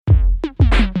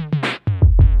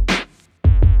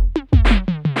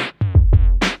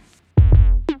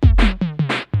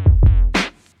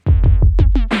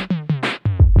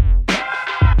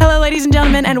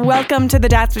gentlemen, and welcome to the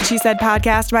That's What She Said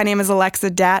podcast. My name is Alexa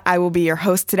Dat. I will be your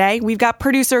host today. We've got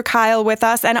producer Kyle with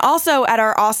us, and also at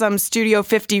our awesome Studio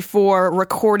 54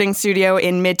 recording studio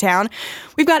in Midtown,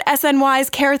 we've got SNY's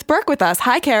Kareth Burke with us.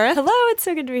 Hi, Kareth. Hello, it's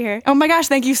so good to be here. Oh my gosh,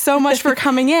 thank you so much for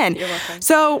coming in. You're welcome.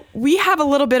 So we have a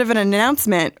little bit of an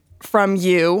announcement from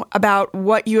you about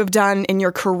what you have done in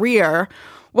your career.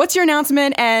 What's your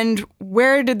announcement, and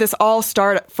where did this all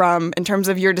start from in terms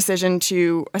of your decision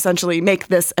to essentially make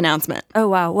this announcement? Oh,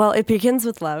 wow. Well, it begins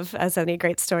with love, as any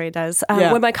great story does.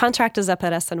 When my contract is up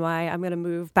at SNY, I'm going to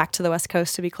move back to the West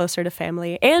Coast to be closer to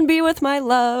family and be with my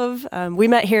love. We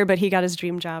met here, but he got his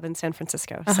dream job in San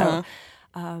Francisco. So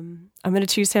I'm going to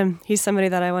choose him. He's somebody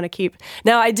that I want to keep.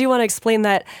 Now, I do want to explain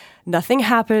that nothing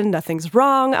happened. Nothing's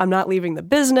wrong. I'm not leaving the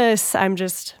business. I'm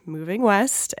just moving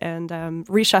west and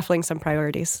reshuffling some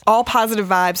priorities. All positive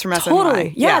vibes from SNY.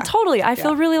 Totally. Yeah, totally. I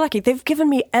feel really lucky. They've given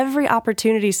me every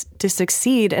opportunity to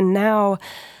succeed, and now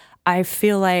I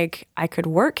feel like I could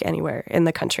work anywhere in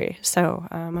the country. So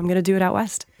I'm going to do it out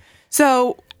west.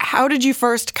 So how did you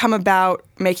first come about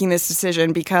making this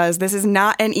decision? Because this is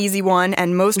not an easy one,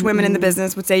 and most women in the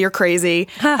business would say you're crazy,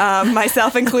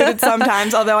 myself included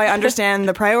sometimes, although I understand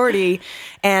the priority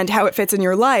and how it fits in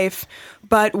your life.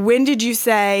 But when did you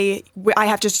say, I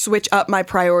have to switch up my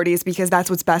priorities because that's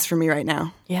what's best for me right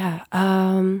now? Yeah.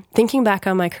 Thinking back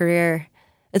on my career,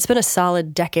 it's been a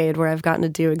solid decade where I've gotten to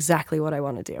do exactly what I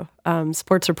want to do.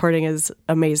 Sports reporting is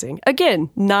amazing. Again,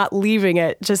 not leaving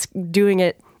it, just doing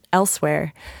it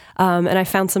elsewhere. And I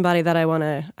found somebody that I want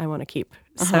to keep.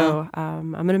 So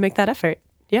I'm going to make that effort.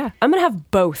 Yeah. I'm going to have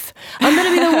both. I'm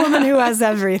going to be the woman who has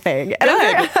everything. And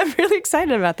I'm really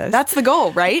excited about this. That's the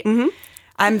goal, right? Mm-hmm.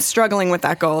 I'm struggling with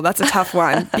that goal. That's a tough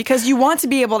one because you want to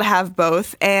be able to have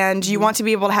both, and you want to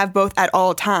be able to have both at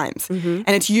all times. Mm-hmm. And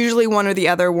it's usually one or the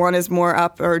other. One is more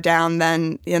up or down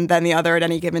than the other at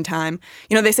any given time.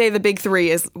 You know, they say the big three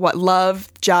is what? Love,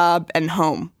 job, and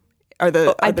home.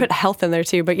 I'd put health in there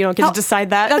too, but you don't get to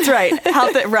decide that. That's right.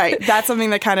 Health, right. That's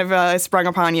something that kind of sprung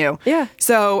upon you. Yeah.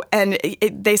 So, and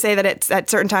they say that it's at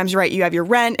certain times, right, you have your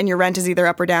rent, and your rent is either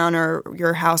up or down, or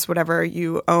your house, whatever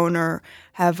you own or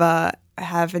have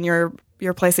in your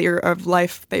place of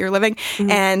life that you're living. Mm-hmm.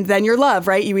 And then your love,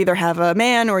 right? You either have a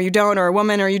man or you don't, or a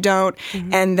woman or you don't,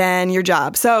 and then your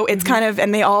job. So it's kind of,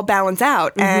 and they all balance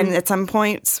out. And at some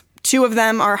points, two of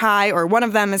them are high, or one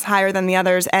of them is higher than the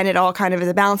others, and it all kind of is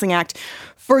a balancing act.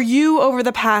 For you, over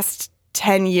the past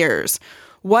 10 years,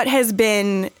 what has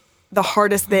been the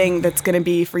hardest thing that's going to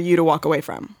be for you to walk away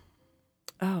from?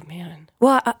 Oh, man.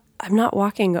 Well, I'm not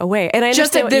walking away. And I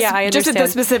just at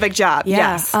this specific job,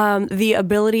 yes. The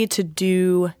ability to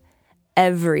do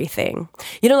everything.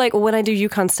 You know, like when I do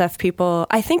UConn stuff,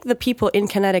 I think the people in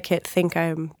Connecticut think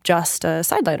I'm just a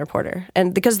sideline reporter,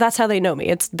 and because that's how they know me.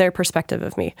 It's their perspective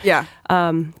of me. Yeah.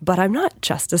 But I'm not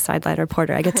just a sideline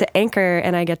reporter. I get to anchor,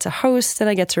 and I get to host, and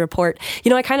I get to report. You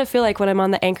know, I kind of feel like when I'm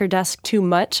on the anchor desk too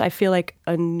much, I feel like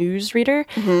a news reader.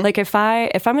 Mm-hmm. Like if I'm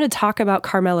going to talk about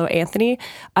Carmelo Anthony,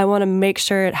 I want to make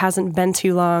sure it hasn't been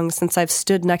too long since I've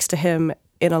stood next to him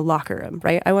in a locker room,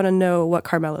 right? I want to know what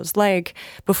Carmelo's like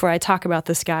before I talk about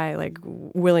this guy like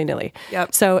willy-nilly.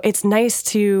 Yep. So it's nice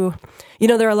to,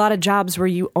 there are a lot of jobs where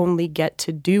you only get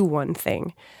to do one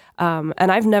thing. And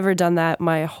I've never done that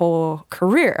my whole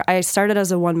career. I started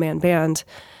as a one-man band.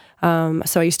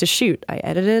 So I used to shoot, I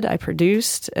edited, I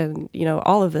produced, and,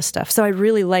 all of this stuff. So I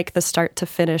really like the start to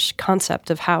finish concept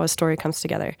of how a story comes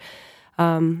together.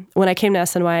 When I came to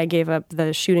SNY, I gave up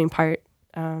the shooting part.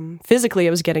 Physically, it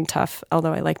was getting tough,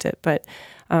 although I liked it. But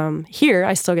here,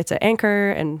 I still get to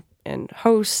anchor and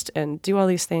host and do all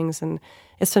these things, and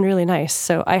it's been really nice.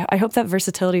 So I hope that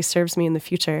versatility serves me in the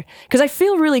future, because I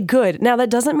feel really good. Now, that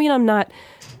doesn't mean I'm not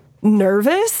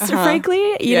nervous,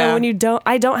 frankly. You know, when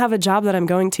I don't have a job that I'm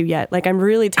going to yet. Like, I'm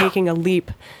really taking a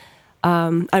leap.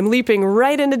 I'm leaping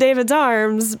right into David's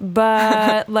arms,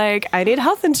 but like, I need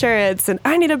health insurance and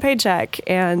I need a paycheck.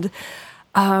 And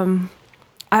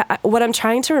what I'm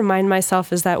trying to remind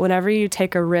myself is that whenever you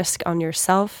take a risk on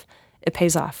yourself, it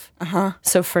pays off.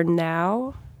 So for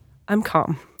now, I'm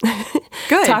calm.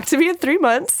 Good. Talk to me in 3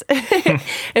 months and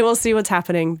we'll see what's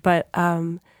happening. But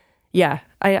I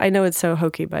know it's so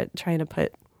hokey, but trying to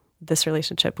put this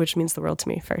relationship, which means the world to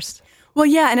me, first. Well,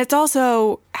 yeah, and it's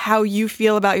also how you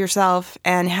feel about yourself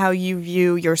and how you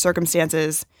view your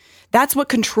circumstances. That's what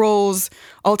controls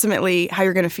ultimately how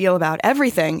you're going to feel about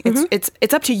everything.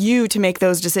 It's up to you to make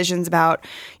those decisions about,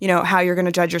 how you're going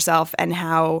to judge yourself and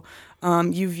how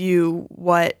you view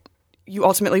what you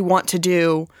ultimately want to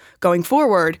do going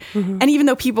forward. And even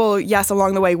though people, yes,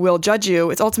 along the way will judge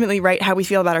you, it's ultimately right how we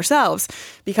feel about ourselves,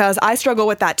 because I struggle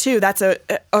with that too. That's a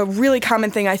really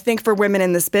common thing, I think, for women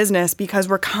in this business, because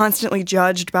we're constantly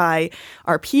judged by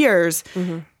our peers.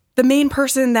 The main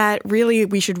person that really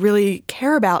we should really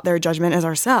care about their judgment is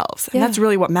ourselves. And that's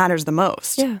really what matters the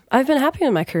most. Yeah. I've been happy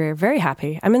in my career, very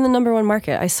happy. I'm in the #1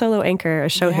 market. I solo anchor a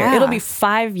show here. It'll be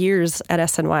 5 years at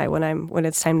SNY when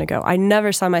it's time to go. I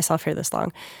never saw myself here this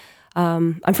long.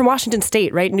 I'm from Washington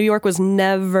State, right? New York was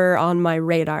never on my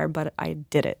radar, but I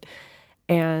did it.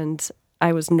 And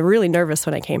I was really nervous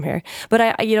when I came here. But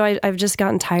I've just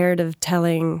gotten tired of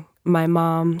telling my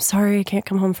mom, sorry, I can't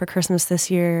come home for Christmas this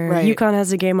year. Right. UConn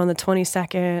has a game on the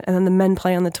 22nd, and then the men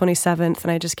play on the 27th, and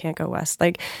I just can't go west.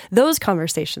 Like, those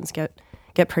conversations get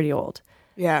pretty old.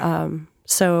 Yeah.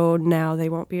 So now they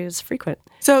won't be as frequent.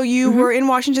 So you were in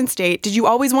Washington State. Did you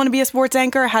always want to be a sports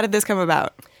anchor? How did this come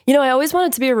about? I always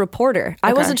wanted to be a reporter.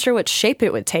 I wasn't sure what shape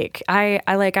it would take. I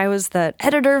was the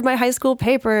editor of my high school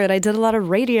paper, and I did a lot of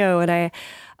radio, and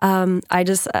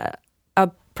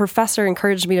a professor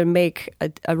encouraged me to make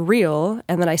a reel,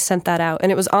 and then I sent that out.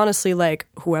 And it was honestly like,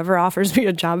 whoever offers me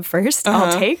a job first,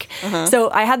 I'll take. So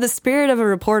I had the spirit of a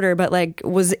reporter, but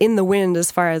was in the wind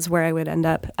as far as where I would end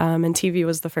up. And TV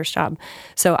was the first job.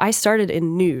 So I started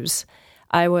in news.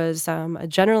 I was a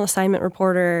general assignment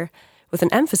reporter with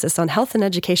an emphasis on health and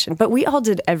education, but we all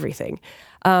did everything,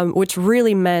 which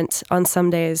really meant on some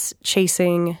days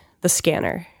chasing the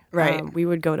scanner. Right. We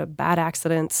would go to bad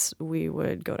accidents. We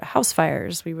would go to house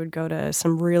fires. We would go to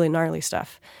some really gnarly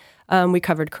stuff. We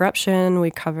covered corruption.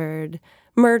 We covered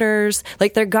murders.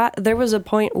 There was a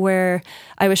point where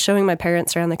I was showing my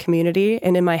parents around the community,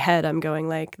 and in my head, I'm going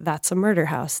that's a murder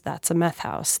house. That's a meth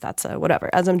house. That's a whatever,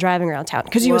 as I'm driving around town.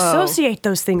 Because you associate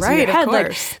those things in your head.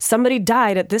 Like, somebody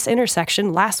died at this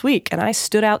intersection last week, and I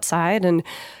stood outside and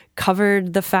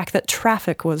covered the fact that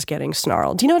traffic was getting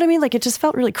snarled. Do you know what I mean? It just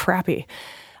felt really crappy.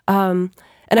 And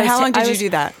how long did you do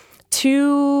that?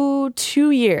 2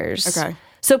 years. Okay.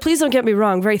 So please don't get me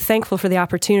wrong. Very thankful for the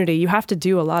opportunity. You have to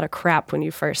do a lot of crap when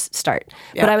you first start.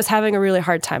 Yeah. But I was having a really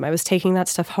hard time. I was taking that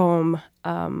stuff home.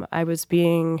 I was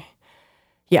being,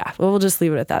 we'll just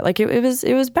leave it at that.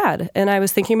 It was bad. And I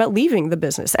was thinking about leaving the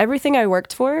business. Everything I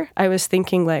worked for, I was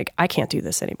thinking I can't do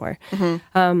this anymore.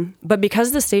 But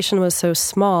because the station was so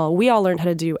small, we all learned how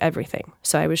to do everything.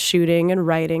 So I was shooting and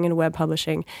writing and web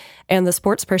publishing, and the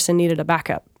sports person needed a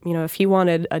backup. If he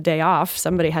wanted a day off,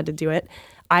 somebody had to do it.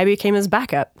 I became his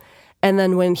backup. And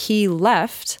then when he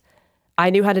left, I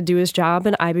knew how to do his job,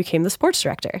 and I became the sports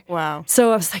director. Wow.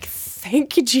 So I was like,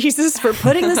 thank you, Jesus, for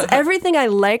putting this. Everything I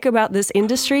like about this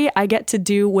industry, I get to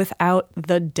do without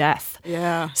the death.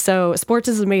 Yeah. So sports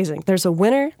is amazing. There's a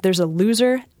winner, there's a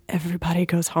loser, everybody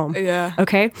goes home. Yeah.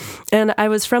 Okay? And I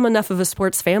was from enough of a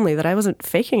sports family that I wasn't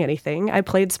faking anything. I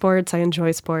played sports, I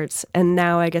enjoy sports, and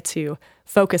now I get to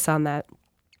focus on that.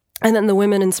 And then the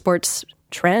women in sports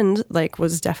trend,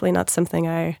 was definitely not something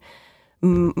I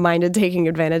minded taking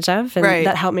advantage of. And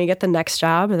that helped me get the next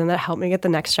job, and then that helped me get the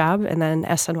next job, and then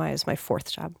SNY is my 4th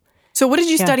job. So what did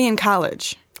you study in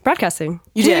college? Broadcasting.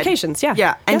 You Communications, did?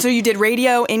 Yeah. And so you did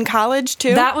radio in college,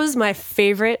 too? That was my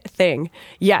favorite thing.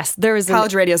 Yes, there was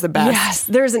college radio is the best. Yes,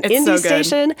 there was an indie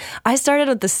station. I started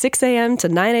at the 6 a.m. to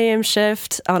 9 a.m.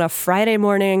 shift on a Friday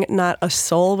morning. Not a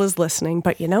soul was listening,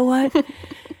 but you know what?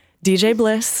 DJ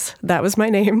Bliss, that was my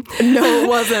name. No, it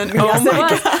wasn't. Yes, it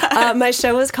was. My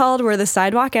show was called Where the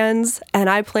Sidewalk Ends, and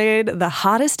I played the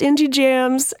hottest indie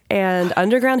jams and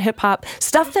underground hip hop,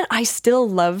 stuff that I still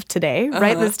love today,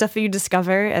 right? The stuff that you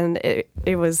discover, and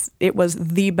it was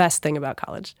the best thing about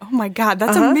college. Oh my God,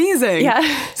 that's amazing. Yeah.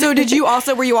 So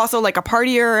were you also a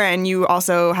partier, and you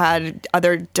also had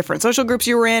other different social groups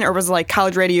you were in, or was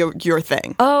college radio your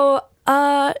thing?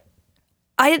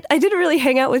 I didn't really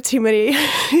hang out with too many of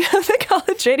the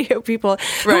college radio people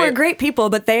who were great people,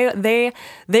 but they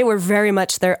were very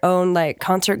much their own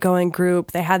concert going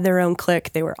group. They had their own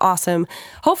clique. They were awesome.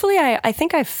 Hopefully, I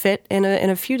think I fit in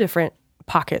a few different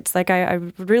pockets. I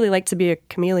would really like to be a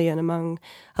chameleon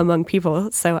among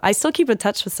people. So I still keep in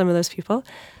touch with some of those people.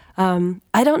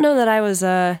 I don't know that I was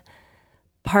a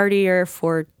partier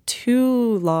for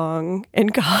too long in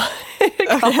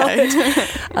college.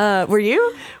 Were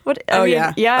you?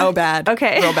 Yeah. Yeah. Oh, bad.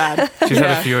 Okay. Real bad. She's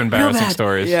had a few embarrassing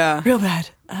stories. Yeah. Real bad.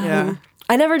 Yeah.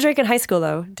 I never drank in high school,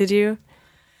 though. Did you?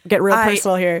 get real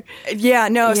personal here. Yeah,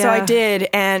 no, so I Yeah. did.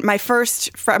 And my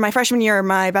freshman year,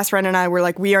 my best friend and I were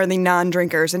like, we are the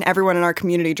non-drinkers, and everyone in our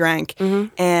community drank.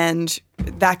 And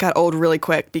that got old really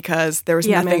quick because there was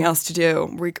nothing else to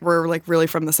do. We're like really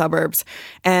from the suburbs.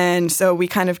 And so we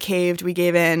kind of caved, we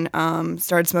gave in,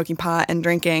 started smoking pot and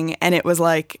drinking. And it was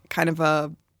like kind of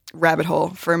a rabbit hole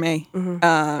for me.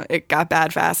 It got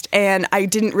bad fast. And I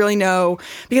didn't really know,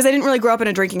 because I didn't really grow up in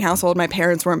a drinking household. My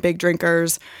parents weren't big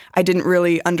drinkers. I didn't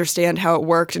really understand how it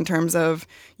worked in terms of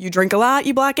you drink a lot,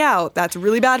 you black out. That's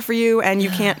really bad for you, and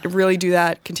you can't really do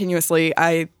that continuously.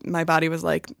 My body was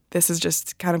like, this is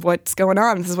just kind of what's going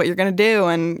on. This is what you're going to do,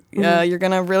 and you're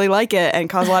going to really like it and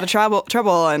cause a lot of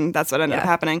trouble, and that's what ended up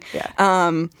happening.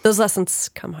 Yeah. Those lessons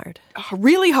come hard.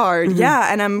 Really hard,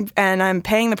 yeah, and I'm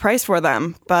paying the price for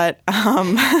them, but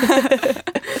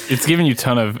it's given you a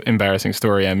ton of embarrassing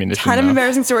story ammunition. Ton of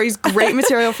embarrassing stories, great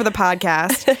material for the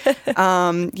podcast.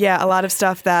 Yeah, a lot of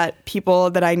stuff that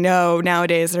people that I know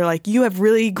nowadays are like, you have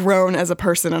really grown as a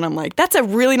person, and I'm like, that's a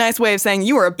really nice way of saying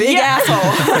you were a big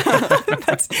asshole.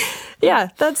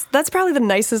 That's probably the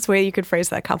nicest way you could phrase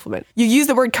that compliment. You use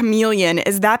the word chameleon.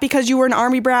 Is that because you were an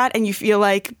army brat and you feel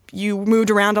like you moved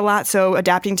around a lot, so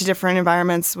adapting to different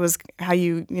environments was how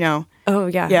you know? Oh,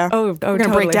 yeah. Yeah. Oh, We're going to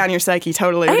totally. break down your psyche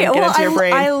totally. We're going to get into your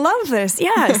brain. I love this.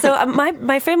 Yeah. So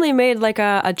my family made like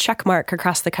a check mark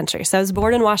across the country. So I was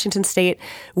born in Washington State.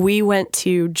 We went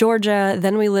to Georgia.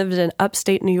 Then we lived in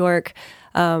upstate New York.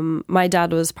 My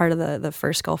dad was part of the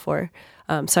first Gulf War.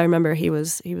 So I remember he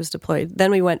was deployed.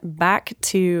 Then we went back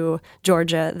to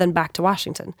Georgia, then back to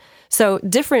Washington. So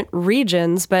different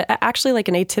regions, but actually like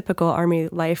an atypical Army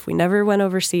life. We never went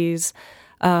overseas.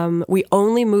 We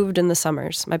only moved in the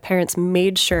summers. My parents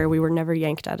made sure we were never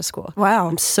yanked out of school. Wow.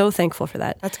 I'm so thankful for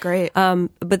that. That's great.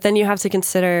 But then you have to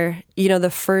consider, the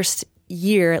first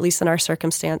year, at least in our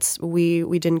circumstance,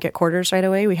 we didn't get quarters right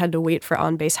away. We had to wait for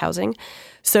on-base housing.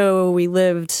 So we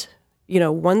lived,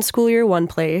 one school year, one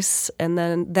place, and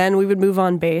then we would move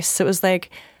on base. So it was like,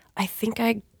 I think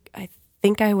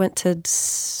I went to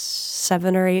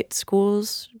 7 or 8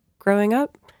 schools growing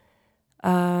up.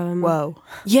 Whoa.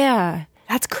 Yeah.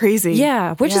 That's crazy.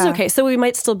 Yeah, which is okay. So we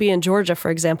might still be in Georgia, for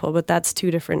example, but that's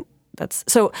two different.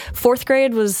 So 4th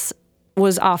grade was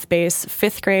off base,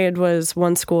 5th grade was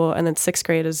one school, and then 6th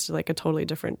grade is like a totally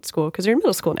different school because you're in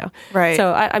middle school now. Right.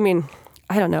 So I mean,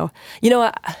 I don't know. You know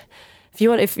what?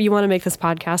 If you want to make this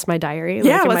podcast my diary,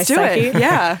 yeah, like let's do it.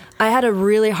 Yeah, I had a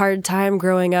really hard time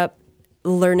growing up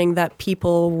learning that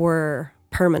people were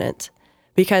permanent.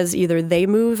 Because either they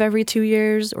move every 2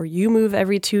 years or you move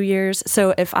every 2 years.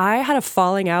 So if I had a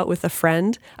falling out with a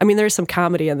friend, I mean, there's some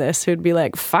comedy in this who'd be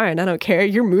like, fine, I don't care.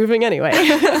 You're moving anyway.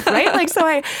 Right? Like,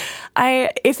 so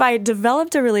if I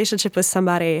developed a relationship with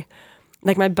somebody,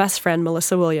 like my best friend,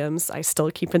 Melissa Williams, I still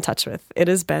keep in touch with. It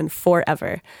has been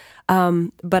forever.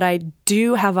 But I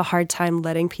do have a hard time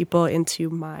letting people into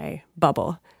my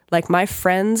bubble. Like my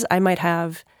friends, I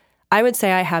would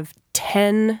say I have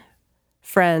 10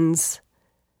 friends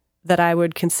that I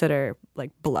would consider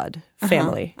like blood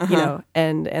family,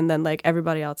 and then like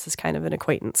everybody else is kind of an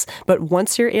acquaintance. But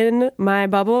once you're in my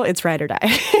bubble, it's ride or die.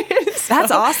 So,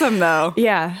 that's awesome though.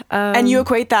 Yeah. And you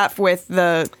equate that with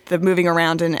the moving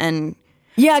around and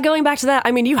yeah, going back to that,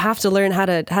 I mean, you have to learn how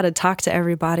to talk to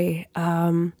everybody.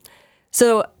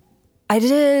 So I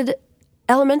did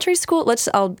elementary school.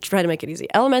 I'll try to make it easy.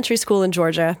 Elementary school in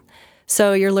Georgia.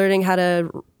 So you're learning how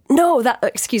to,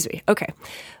 excuse me. Okay.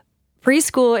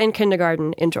 Preschool and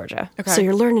kindergarten in Georgia. Okay. So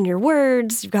you're learning your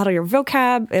words, you've got all your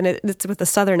vocab, and it's with a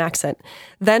Southern accent.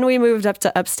 Then we moved up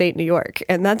to upstate New York,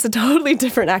 and that's a totally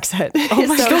different accent. Oh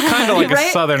my God. Still kind of like a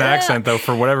Southern accent, though,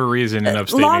 for whatever reason in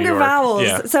upstate New York. Longer vowels.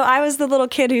 Yeah. So I was the little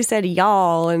kid who said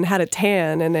y'all and had a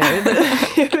tan, and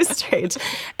it was strange.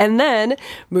 And then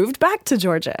moved back to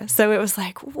Georgia. So it was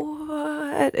like,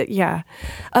 what? Yeah.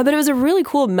 But it was a really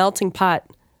cool melting pot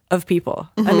of people.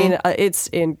 Mm-hmm. I mean, it's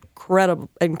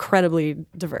incredibly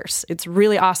diverse. It's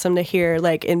really awesome to hear,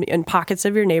 like, in pockets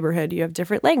of your neighborhood, you have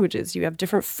different languages, you have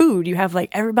different food, you have, like,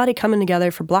 everybody coming together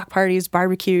for block parties,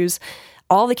 barbecues.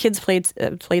 All the kids played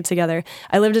together.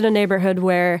 I lived in a neighborhood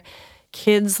where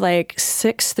kids, like,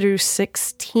 6 through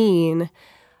 16,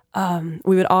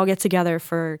 we would all get together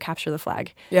for Capture the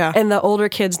Flag. Yeah. And the older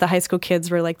kids, the high school kids,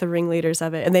 were like the ringleaders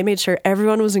of it. And they made sure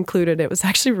everyone was included. It was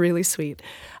actually really sweet.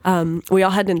 We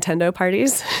all had Nintendo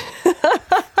parties.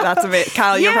 That's amazing.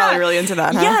 Kyle, you're probably really into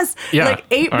that, huh? Yes. Yeah. Like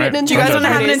 8-bit All right. Nintendo. Do you guys want to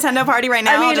have a parties. Nintendo party right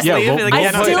now? I mean, I'll just Yeah, leave. we'll- Like, we'll yeah,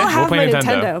 I no, still we'll have play my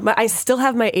Nintendo. Nintendo. I still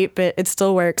have my 8-bit. It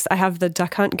still works. I have the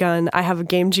Duck Hunt gun. I have a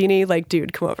Game Genie. Like,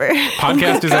 dude, come over.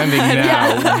 Podcast is ending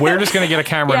now. We're just going to get a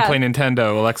camera and Yeah. play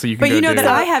Nintendo. Alexa, you can But go you know do that it.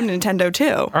 I have Nintendo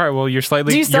too. All right, well, you're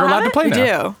slightly... Do you still you're allowed have to play We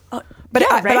now. do. But,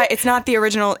 yeah, right? it's not the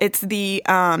original. It's the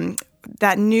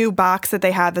that new box that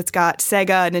they have that's got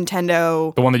Sega,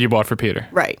 Nintendo. The one that you bought for Peter.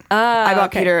 Right. I bought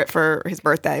okay. Peter it for his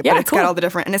birthday, Yeah, but it's cool. got all the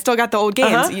different, and it's still got the old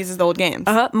games. It uses the old games.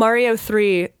 Mario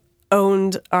 3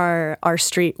 owned our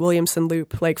street, Williamson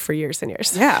Loop, like for years and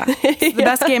years. Yeah, it's the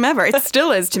best game ever. It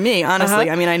still is to me, honestly.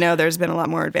 I mean, I know there's been a lot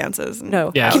more advances. And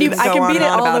No. Yeah. I Can can, you- I go can on beat and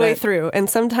it on all the about way it. through. And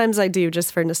sometimes I do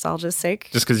just for nostalgia's sake.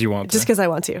 Just because you want to. Just because I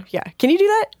want to. Yeah. Can you do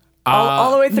that?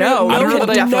 All the way through? no, I don't know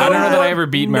that I ever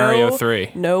beat Mario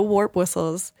 3. No warp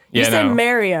whistles. Yeah, You say no.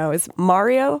 Mario. Is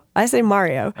Mario? I say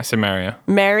Mario. I say Mario.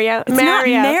 Mario. not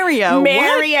Mario. What?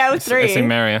 Mario 3. I say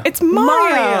Mario. It's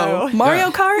Mario. Mario. Mario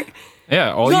Yeah. Kart.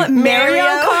 Yeah, all You you, want Mario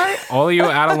Kart? all of you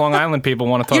out of Long Island people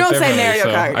want to talk You don't say differently, Mario so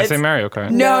Kart. I say It's- Mario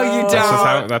Kart. No, you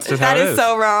don't. That's just how That it is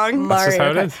so wrong. That's just how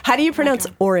it Kart. is. How do you pronounce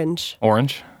orange?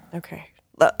 Orange? Okay.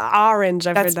 Orange.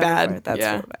 I've That's heard that bad. before. That's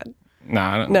Yeah. real bad.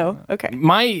 Nah, I don't- No. Okay.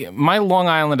 My Long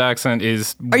Island accent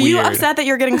is Are weird. you upset that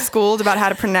you're getting schooled about how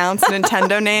to pronounce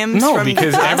Nintendo names? No, from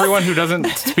because everyone who doesn't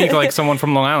speak like someone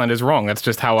from Long Island is wrong. That's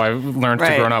just how I learned to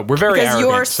Right. grow up. We're very because arrogant.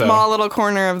 your so small little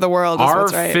corner of the world is our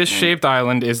what's right. fish-shaped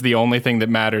island is the only thing that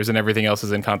matters, and everything else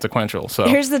is inconsequential. So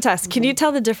Here's the test. Can you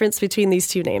tell the difference between these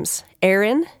two names?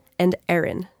 Aaron and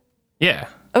Aaron. yeah,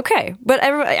 Okay. But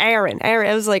Aaron.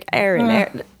 I was like Aaron.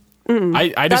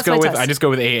 I just That's my test. I just go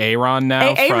with Aaron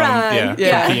now from Aaron.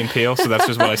 Yeah. from Key and Peele. So that's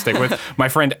just what I stick with. My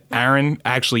friend Aaron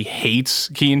actually hates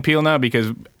Key and Peele now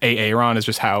because Aaron is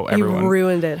just how You everyone.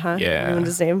 ruined it, huh? Yeah. Ruined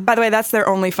his name. By the way, that's their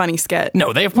only funny skit.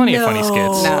 No, they have plenty of funny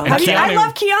skits. No. And Have you- I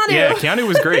love Keanu. Yeah, Keanu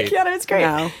was great. Keanu, it's great.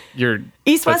 No. You're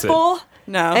East that's West it. Bowl?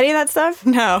 No. Any of that stuff?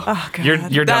 No. Oh, God.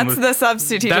 You're done That's with. the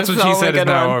substitute teacher. That's what she said is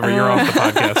now over. You're off the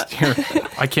podcast.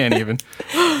 I can't even.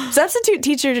 Substitute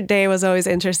teacher day was always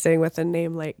interesting with a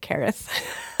name like Kareth.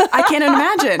 I can't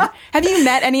imagine. Have you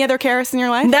met any other Karis in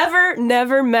your life?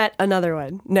 Never met another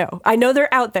one. No. I know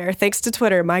they're out there thanks to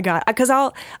Twitter. My God. Because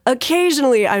I'm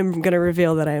going to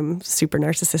reveal that I'm super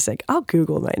narcissistic. I'll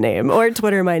Google my name or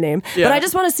Twitter my name. Yeah. But I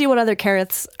just want to see what other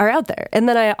Kareths are out there. And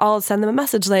then I'll send them a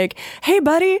message like, hey,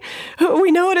 buddy,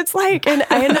 we know what it's like. And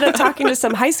I ended up talking to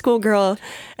some high school girl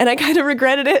and I kind of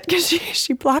regretted it because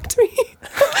she blocked me.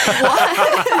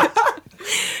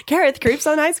 Kareth creeps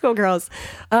on high school girls.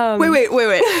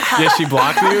 Wait. Yeah, she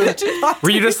blocked you. Were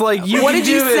you just like you? What did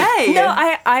you say? No,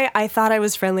 I thought I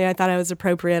was friendly. I thought I was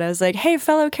appropriate. I was like, hey,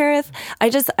 fellow Kareth.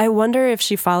 I wonder if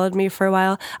she followed me for a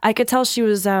while. I could tell she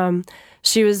was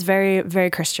very, very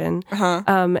Christian.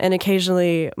 And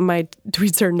occasionally my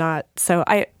tweets are not. So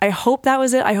I hope that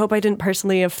was it. I hope I didn't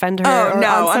personally offend her. Oh, or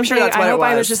no, on I'm sure something. that's what I it hope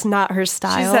I was. was just not her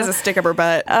style. She just has a stick up her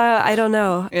butt. I don't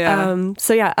know. Yeah.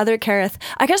 So yeah, other Kareth.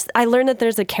 I guess I learned that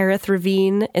there's a Kareth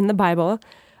ravine in the Bible,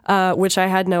 which I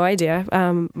had no idea.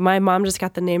 My mom just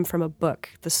got the name from a book,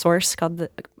 The Source,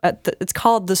 it's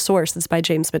called The Source. It's by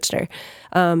James Michener.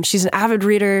 She's an avid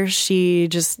reader. She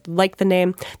just liked the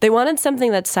name. They wanted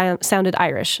something that sounded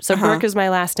Irish. So Burke is my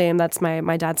last name. That's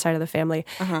my dad's side of the family.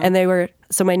 And they were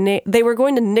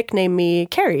going to nickname me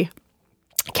Carrie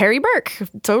Burke.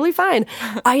 Totally fine.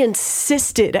 I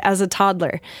insisted as a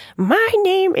toddler, my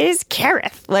name is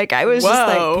Kareth. Like I was just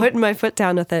like putting my foot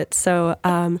down with it. So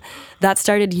that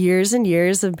started years and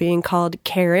years of being called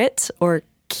Carrot or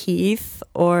Keith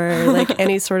or like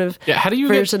any sort of Yeah, how do you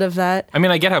version of that. I mean,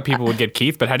 I get how people would get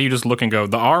Keith, but how do you just look and go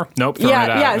the R? Nope, throwing it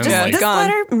out. Yeah, And just like, this gone.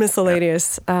 letter,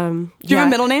 miscellaneous. Do you have a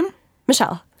middle name?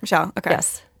 Michelle. Michelle. Okay.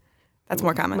 Yes. That's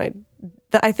more common.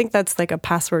 I think that's like a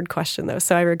password question though,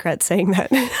 so I regret saying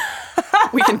that.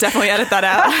 We can definitely edit that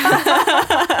out.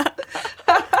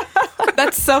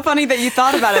 That's so funny that you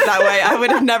thought about it that way. I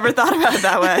would have never thought about it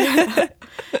that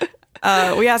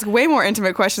way. We ask way more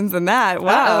intimate questions than that.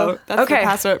 Wow. Uh-oh. That's Okay. the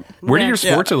password. where do your Next.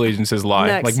 sports allegiances lie?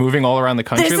 Next. Like moving all around the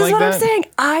country This is like what that? I'm saying.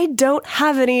 I don't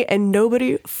have any, and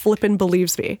nobody flippin'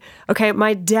 believes me. Okay,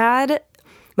 my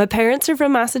parents are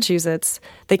from Massachusetts.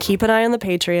 They keep an eye on the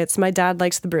Patriots. My dad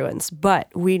likes the Bruins, but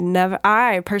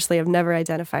I personally have never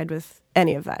identified with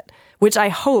any of that, which I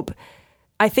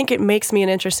think it makes me an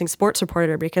interesting sports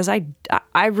reporter because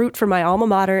I root for my alma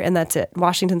mater and that's it,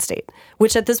 Washington State,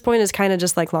 which at this point is kind of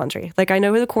just like laundry. Like I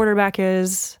know who the quarterback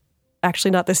is.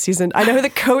 Actually, not this season. I know who the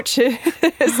coach is,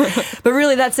 but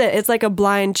really that's it. It's like a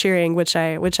blind cheering, which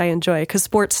I enjoy because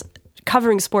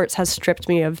covering sports has stripped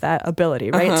me of that ability,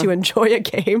 right? To enjoy a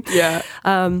game. Yeah.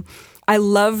 I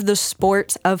love the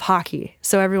sport of hockey.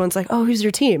 So everyone's like, oh, who's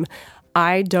your team?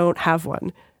 I don't have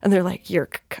one. And they're like,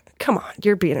 come on,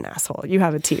 you're being an asshole. You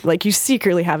have a team. Like, you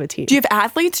secretly have a team. Do you have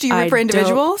athletes? Do you root for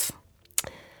individuals?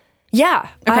 Yeah.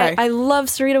 Okay. I love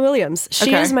Serena Williams.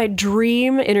 She is my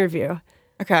dream interview.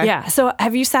 Okay. Yeah. So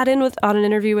have you sat in on an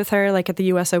interview with her, like at the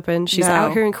U.S. Open? She's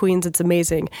out here in Queens. It's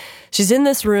amazing. She's in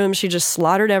this room. She just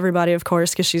slaughtered everybody, of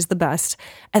course, because she's the best.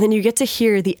 And then you get to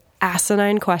hear the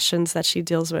asinine questions that she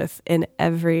deals with in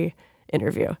every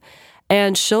interview.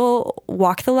 And she'll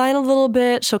walk the line a little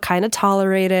bit. She'll kind of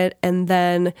tolerate it. And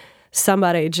then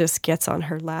somebody just gets on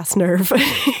her last nerve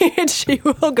and she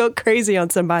will go crazy on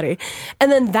somebody. And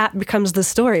then that becomes the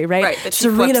story, right? Right, that she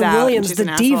Serena flips out Williams, and she's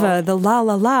the an diva, asshole. the la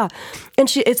la la.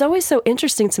 And it's always so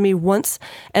interesting to me once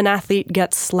an athlete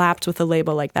gets slapped with a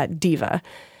label like that, diva.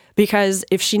 Because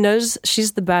if she knows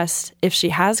she's the best, if she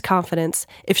has confidence,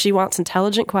 if she wants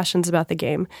intelligent questions about the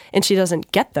game and she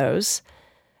doesn't get those,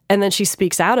 and then she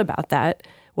speaks out about that,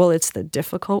 well, it's the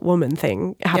difficult woman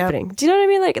thing happening. Yep. Do you know what I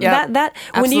mean? Like that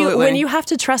when you have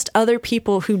to trust other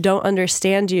people who don't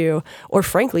understand you or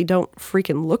frankly don't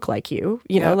freaking look like you,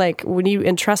 you know, like when you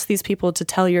entrust these people to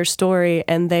tell your story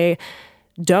and they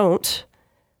don't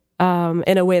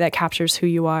in a way that captures who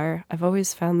you are. I've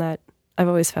always found that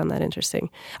interesting.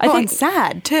 I think it's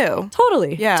sad too.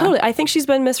 Totally. Yeah. Totally. I think she's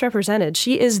been misrepresented.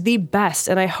 She is the best,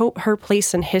 and I hope her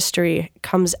place in history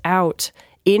comes out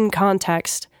in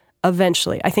context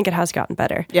eventually. I think it has gotten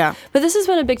better. Yeah. But this has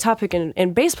been a big topic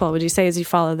in baseball, would you say, as you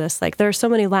follow this? Like, there are so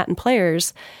many Latin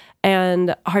players,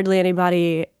 and hardly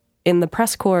anybody in the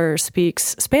press corps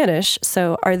speaks Spanish.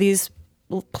 So are these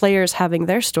players having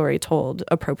their story told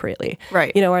appropriately?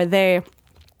 Right. You know,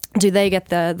 do they get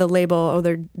the label, oh,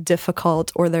 they're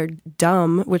difficult or they're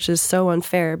dumb, which is so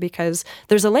unfair because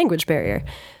there's a language barrier.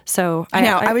 So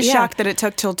I was shocked that it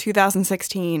took till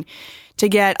 2016 to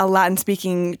get a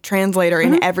Latin-speaking translator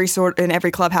in every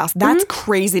clubhouse. That's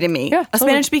crazy to me. Yeah, a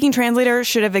Spanish-speaking translator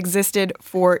should have existed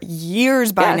for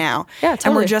years by now. Yeah, totally.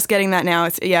 And we're just getting that now.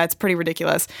 It's pretty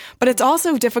ridiculous. But it's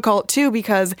also difficult too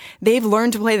because they've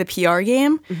learned to play the PR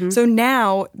game. So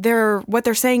now what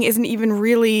they're saying isn't even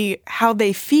really how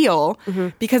they feel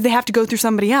because they have to go through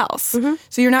somebody else.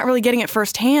 So you're not really getting it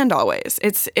firsthand always.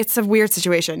 It's a weird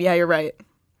situation. Yeah, you're right.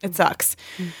 It sucks.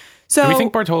 So do we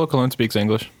think Bartolo Colon speaks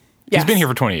English? Yes. He's been here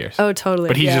for 20 years. Oh, totally.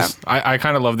 But I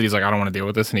kind of love that he's like, I don't want to deal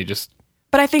with this. And he just.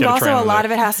 But I think also a lot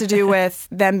of it has to do with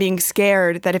them being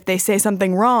scared that if they say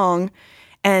something wrong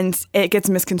and it gets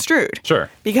misconstrued. Sure.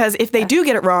 Because if they do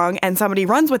get it wrong and somebody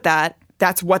runs with that,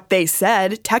 that's what they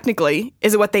said, technically.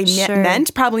 Is it what they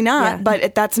meant? Probably not. Yeah.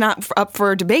 But that's not up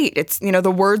for debate. It's,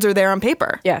 the words are there on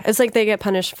paper. Yeah. It's like they get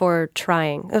punished for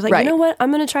trying. I was like, You know what? I'm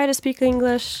going to try to speak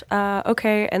English.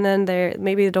 Okay. And then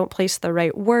maybe they don't place the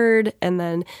right word. And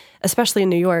then, especially in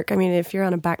New York, I mean, if you're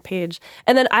on a back page.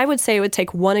 And then I would say it would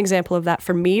take one example of that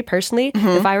for me personally,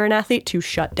 if I were an athlete, to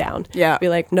shut down. Yeah. Be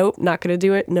like, nope, not going to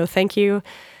do it. No, thank you.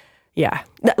 Yeah.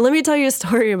 Let me tell you a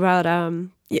story about...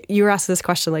 You were asked this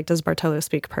question, like, does Bartolo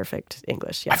speak perfect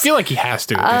English? Yes. I feel like he has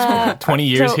to at this point. 20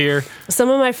 years here. Some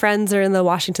of my friends are in the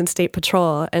Washington State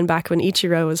Patrol, and back when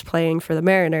Ichiro was playing for the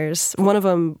Mariners, one of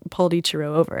them pulled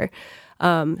Ichiro over.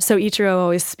 So Ichiro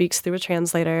always speaks through a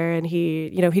translator, and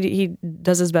he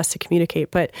does his best to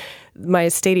communicate. But my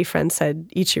Statey friend said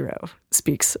Ichiro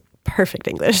speaks perfect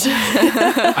English,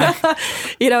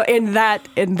 in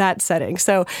that setting.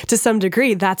 So to some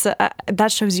degree,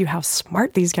 that shows you how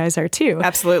smart these guys are too.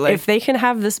 Absolutely. If they can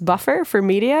have this buffer for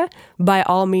media, by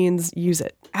all means, use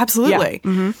it. Absolutely.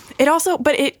 Yeah. It also,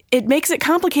 but it makes it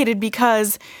complicated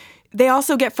because they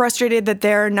also get frustrated that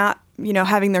they're not,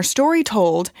 having their story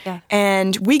told. Yeah.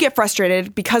 And we get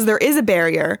frustrated because there is a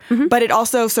barrier, but it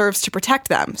also serves to protect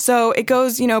them. So it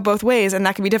goes, both ways, and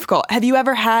that can be difficult. Have you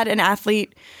ever had an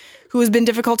athlete who has been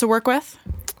difficult to work with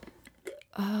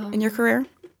in your career?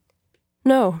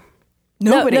 No.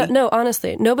 Nobody? No,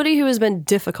 honestly. Nobody who has been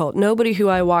difficult. Nobody who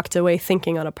I walked away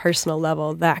thinking on a personal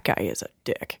level, that guy is a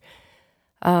dick.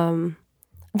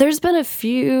 There's been a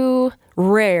few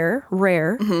rare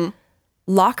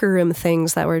locker room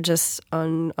things that were just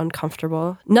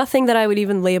uncomfortable. Nothing that I would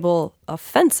even label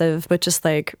offensive, but just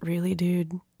like, really,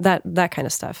 dude? That kind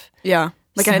of stuff. Yeah.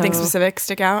 Like anything specific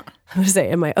stick out? I'm going to say,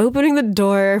 am I opening the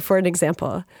door for an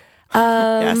example?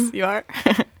 Yes, you are.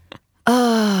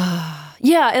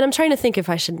 Yeah, and I'm trying to think if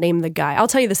I should name the guy. I'll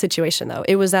tell you the situation, though.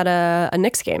 It was at a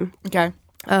Knicks game. Okay.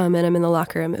 And I'm in the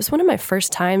locker room. It was one of my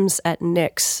first times at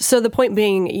Knicks. So the point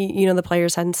being, the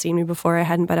players hadn't seen me before. I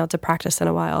hadn't been out to practice in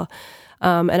a while.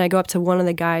 And I go up to one of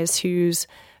the guys who's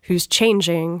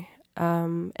changing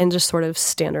and just sort of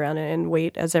stand around and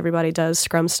wait as everybody does,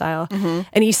 scrum style.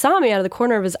 And he saw me out of the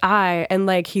corner of his eye, and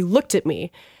like he looked at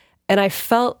me, and I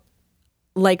felt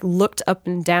like looked up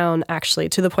and down actually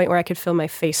to the point where I could feel my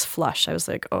face flush. I was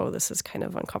like, oh, this is kind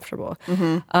of uncomfortable.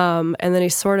 And then he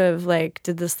sort of like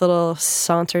did this little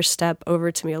saunter step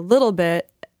over to me a little bit,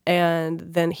 and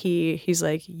then he's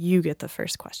like, you get the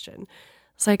first question.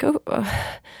 It's like, oh,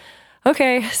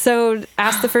 okay. So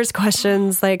ask the first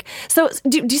questions. Like, so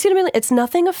do you see what I mean? It's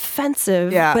nothing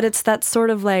offensive, but it's that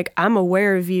sort of like, I'm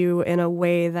aware of you in a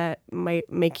way that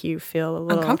might make you feel a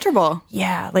little uncomfortable.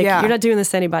 Yeah. Like you're not doing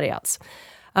this to anybody else.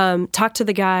 Talk to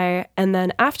the guy. And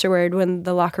then afterward, when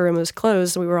the locker room was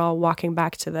closed, we were all walking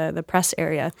back to the press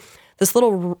area. This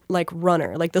little like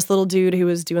runner, like this little dude who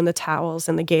was doing the towels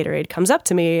and the Gatorade comes up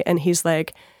to me, and he's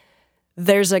like,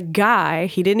 there's a guy,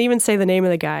 he didn't even say the name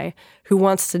of the guy, who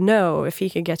wants to know if he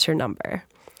could get your number.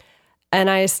 And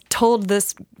I told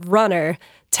this runner,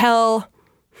 tell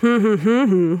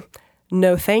no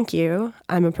thank you,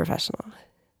 I'm a professional.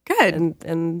 Good.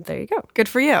 And there you go. Good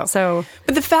for you. So,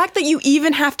 but the fact that you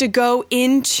even have to go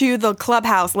into the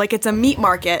clubhouse like it's a meat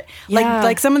market,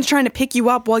 like someone's trying to pick you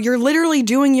up while you're literally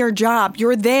doing your job,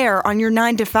 you're there on your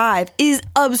 9 to 5, is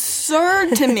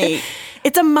absurd to me.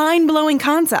 It's a mind-blowing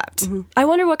concept. I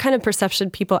wonder what kind of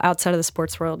perception people outside of the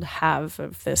sports world have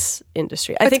of this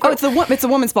industry. I think it's a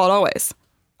woman's fault always.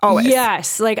 Always.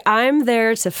 Yes. Like, I'm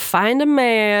there to find a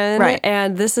man. Right.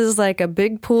 And this is like a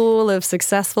big pool of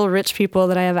successful, rich people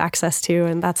that I have access to.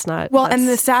 And that's not. Well, and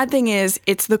the sad thing is,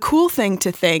 it's the cool thing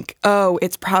to think, oh,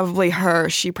 it's probably her.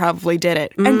 She probably did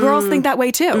it. And girls think that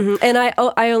way too. And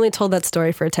I only told that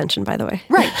story for attention, by the way.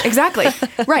 Right. Exactly.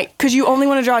 Right. Because you only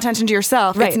want to draw attention to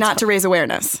yourself. Right. It's not to raise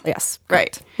awareness. Yes.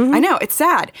 Right. I know. It's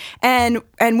sad. And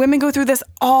women go through this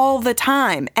all the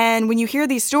time. And when you hear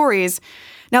these stories,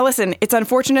 now, listen, it's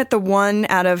unfortunate the 1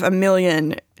 out of a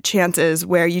million chances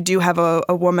where you do have a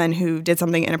woman who did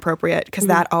something inappropriate, because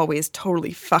that always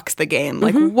totally fucks the game.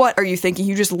 Like, what are you thinking?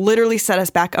 You just literally set us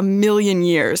back a million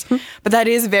years. But that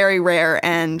is very rare,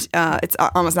 and it's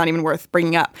almost not even worth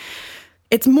bringing up.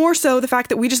 It's more so the fact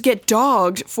that we just get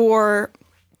dogged for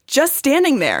just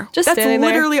standing there. That's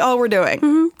literally all we're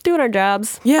doing. Doing our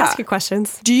jobs. Yeah. Asking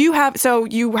questions. So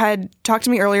you had talked to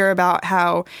me earlier about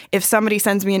how if somebody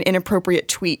sends me an inappropriate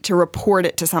tweet, to report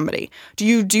it to somebody. Do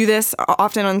you do this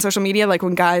often on social media? Like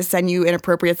when guys send you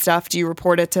inappropriate stuff, do you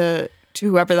report it to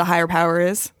whoever the higher power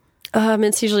is?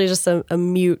 It's usually just a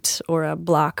mute or a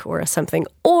block or a something.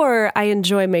 Or I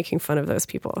enjoy making fun of those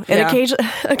people. And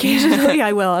occasionally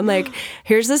I will. I'm like,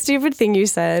 here's the stupid thing you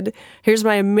said. Here's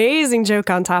my amazing joke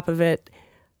on top of it.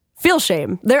 Feel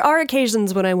shame. There are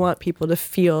occasions when I want people to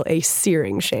feel a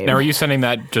searing shame. Now, are you sending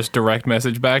that just direct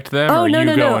message back to them? Oh, or no, you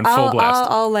no, go no. in full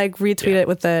blast? I'll like retweet it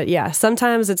with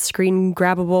sometimes it's screen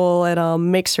grabbable, and I'll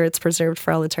make sure it's preserved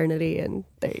for all eternity, and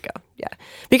there you go. Yeah.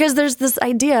 Because there's this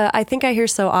idea, I think I hear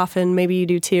so often, maybe you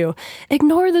do too,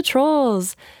 ignore the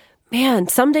trolls. Man,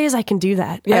 some days I can do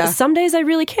that. Yeah. Some days I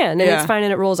really can, and it's fine,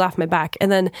 and it rolls off my back.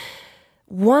 And then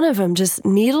one of them just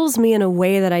needles me in a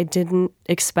way that I didn't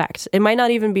expect. It might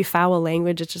not even be foul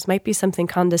language. It just might be something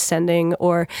condescending.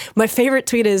 Or my favorite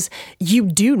tweet is, you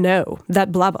do know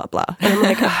that blah, blah, blah. And I'm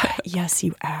like, yes,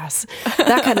 you ass.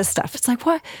 That kind of stuff. It's like,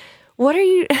 what are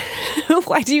you,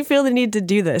 why do you feel the need to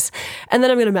do this? And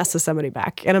then I'm going to mess with somebody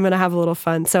back, and I'm going to have a little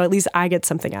fun. So at least I get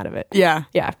something out of it. Yeah.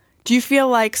 Yeah. Do you feel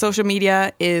like social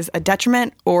media is a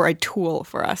detriment or a tool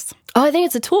for us? Oh, I think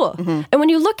it's a tool. And when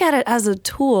you look at it as a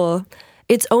tool,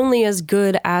 it's only as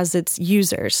good as its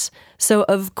users. So,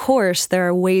 of course, there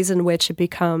are ways in which it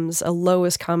becomes a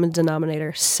lowest common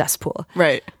denominator cesspool.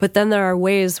 Right. But then there are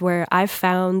ways where I've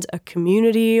found a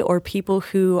community or people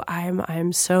who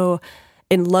I'm so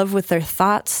in love with their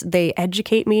thoughts. They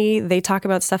educate me. They talk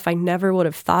about stuff I never would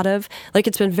have thought of. Like,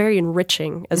 it's been very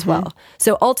enriching as well.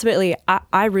 So ultimately,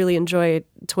 I really enjoy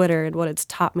Twitter and what it's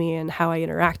taught me and how I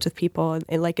interact with people,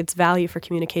 and like its value for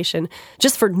communication.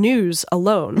 Just for news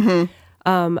alone,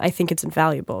 I think it's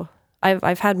invaluable.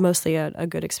 I've had mostly a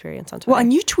good experience on Twitter. Well,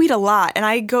 and you tweet a lot, and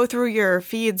I go through your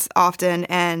feeds often,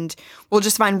 and we'll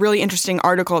just find really interesting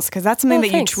articles, because that's something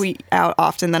that you tweet out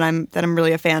often that I'm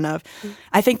really a fan of.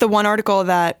 I think the one article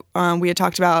that we had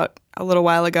talked about a little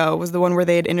while ago was the one where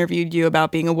they had interviewed you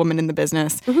about being a woman in the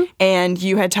business, and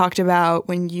you had talked about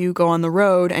when you go on the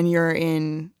road and you're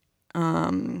in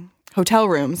hotel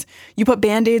rooms, you put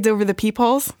Band-Aids over the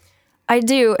peepholes. I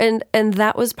do, and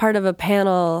that was part of a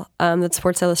panel that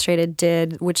Sports Illustrated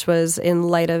did, which was in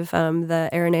light of the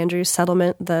Erin Andrews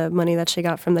settlement, the money that she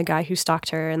got from the guy who stalked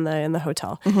her in the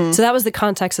hotel. So that was the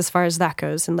context as far as that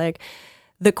goes, and like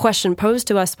the question posed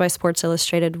to us by Sports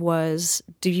Illustrated was,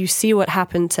 do you see what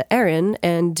happened to Erin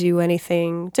and do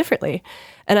anything differently?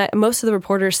 And most of the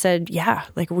reporters said, yeah,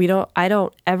 like I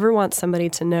don't ever want somebody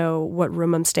to know what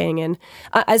room I'm staying in.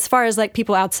 As far as like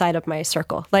people outside of my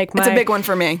circle, like it's a big one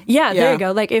for me. Yeah, there you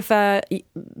go. Like if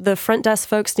the front desk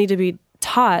folks need to be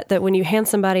taught that when you hand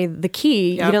somebody the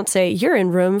key, you don't say, you're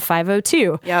in room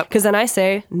 502. Yep. Because then I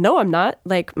say, no, I'm not.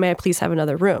 Like, may I please have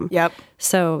another room? Yep.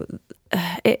 So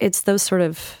it's those sort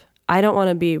of, I don't want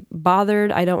to be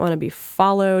bothered. I don't want to be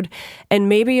followed. And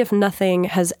maybe if nothing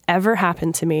has ever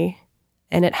happened to me,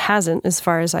 and it hasn't as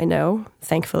far as I know,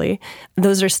 thankfully,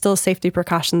 those are still safety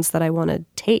precautions that I want to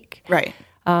take. Right.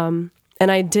 And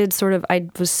I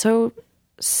was so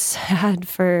sad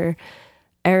for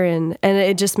Erin, and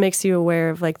it just makes you aware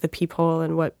of like the people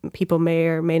and what people may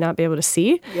or may not be able to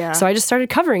see. Yeah. So I just started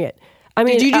covering it. I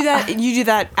mean, did you do that? You do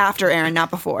that after Erin, not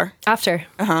before. After.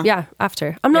 Yeah,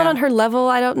 after. I'm not on her level.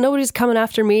 Nobody's coming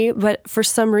after me, but for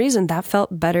some reason that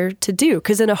felt better to do.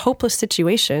 Because in a hopeless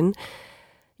situation,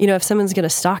 you know, if someone's going to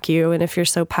stalk you, and if you're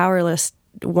so powerless,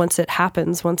 once it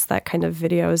happens, once that kind of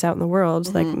video is out in the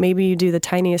world, like maybe you do the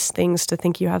tiniest things to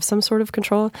think you have some sort of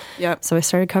control. Yep. So I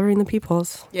started covering the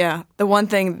peoples. Yeah. The one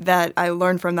thing that I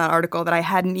learned from that article that I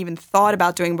hadn't even thought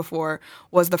about doing before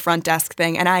was the front desk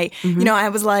thing. And I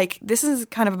was like, this is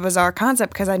kind of a bizarre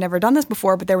concept because I'd never done this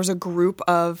before, but there was a group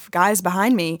of guys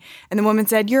behind me and the woman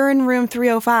said, you're in room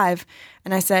 305.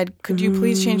 And I said, could you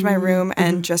please change my room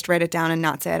and just write it down and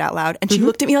not say it out loud? And she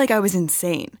looked at me like I was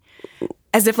insane.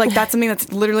 As if like that's something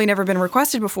that's literally never been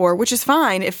requested before, which is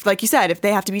fine if, like you said, if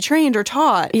they have to be trained or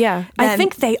taught. Yeah, I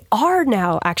think they are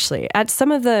now actually at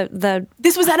some of the.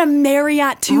 This was at a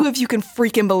Marriott too, if you can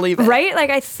freaking believe it. Right? Like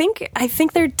I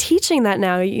think they're teaching that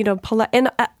now. You know, and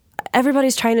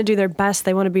everybody's trying to do their best.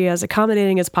 They want to be as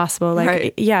accommodating as possible. Like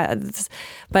right. Yeah,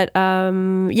 but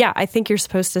I think you're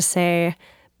supposed to say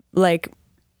like,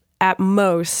 at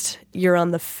most, you're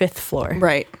on the 5th floor.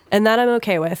 Right. And that I'm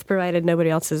okay with, provided nobody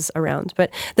else is around.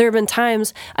 But there have been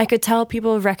times I could tell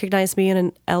people have recognized me in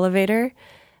an elevator,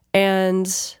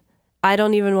 and I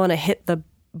don't even want to hit the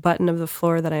button of the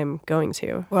floor that I'm going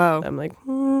to. Whoa. I'm like,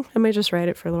 I may just ride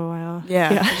it for a little while.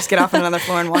 Yeah. Just get off on another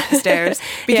floor and walk the stairs.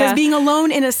 Because being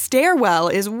alone in a stairwell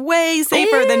is way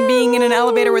safer than being in an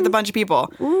elevator with a bunch of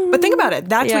people. But think about it.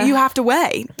 That's what you have to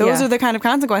weigh. Those are the kind of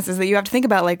consequences that you have to think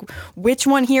about. Like, which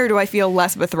one here do I feel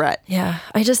less of a threat? Yeah.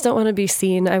 I just don't want to be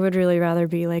seen. I would really rather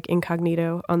be like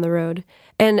incognito on the road.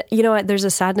 And you know what? There's a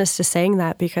sadness to saying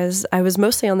that because I was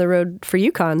mostly on the road for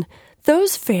UConn.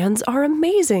 Those fans are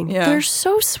amazing. Yeah. They're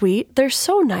so sweet. They're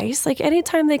so nice. Like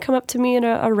anytime they come up to me in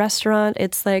a restaurant,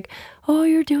 it's like, oh,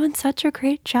 you're doing such a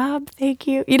great job. Thank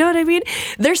you. You know what I mean?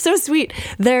 They're so sweet.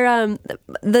 They're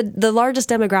the largest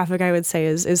demographic I would say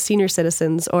is senior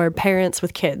citizens or parents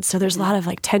with kids. So there's a lot of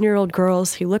like 10-year-old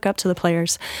girls who look up to the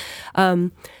players.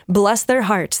 Bless their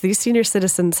hearts. These senior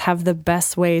citizens have the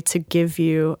best way to give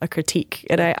you a critique.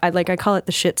 And I call it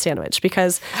the shit sandwich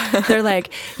because they're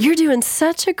like, you're doing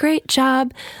such a great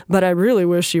job, but I really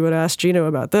wish you would ask Gino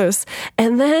about this.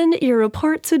 And then your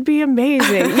reports would be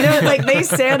amazing. You know, like they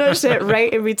sandwich it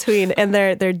right in between, and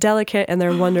they're delicate and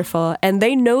they're wonderful, and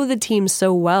they know the team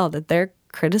so well that their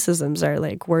criticisms are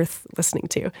like worth listening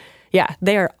to. Yeah,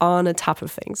 they are on the top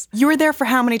of things. You were there for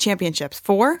how many championships?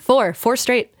 4? 4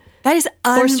 straight. That is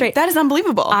 4 straight. That is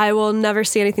unbelievable. I will never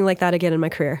see anything like that again in my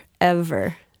career,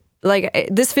 ever. Like,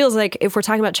 this feels like if we're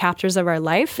talking about chapters of our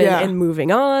life and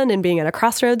moving on and being at a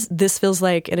crossroads, this feels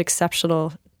like an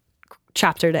exceptional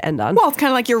chapter to end on. Well, it's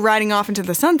kind of like you're riding off into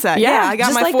the sunset. Yeah, I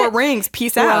got my like 4 rings.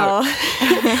 Peace out.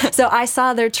 So I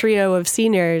saw their trio of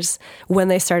seniors when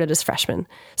they started as freshmen.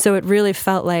 So it really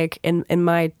felt like in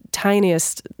my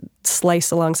tiniest slice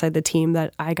alongside the team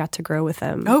that I got to grow with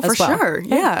them. Oh, for well. sure.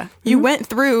 Yeah. You went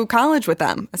through college with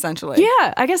them, essentially.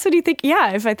 Yeah. I guess what do you think?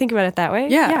 Yeah. If I think about it that way.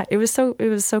 Yeah. It was so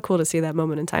cool to see that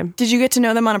moment in time. Did you get to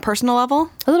know them on a personal level?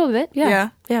 A little bit. Yeah.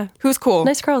 Yeah. Who's cool?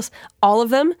 Nice girls. All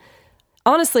of them.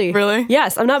 Honestly. Really?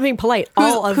 Yes. I'm not being polite.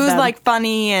 All of them. Who's like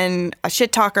funny and a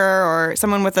shit talker or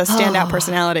someone with a standout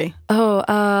personality?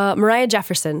 Mariah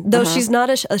Jefferson. Though she's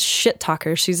not a shit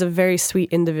talker. She's a very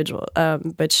sweet individual.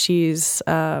 But she's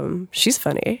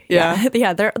funny. Yeah.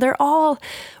 Yeah. They're all,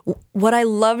 what I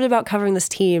loved about covering this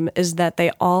team is that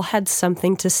they all had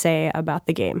something to say about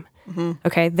the game. Mm-hmm.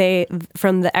 Okay. They,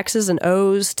 from the X's and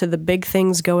O's to the big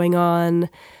things going on,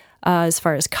 as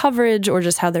far as coverage or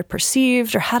just how they're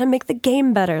perceived or how to make the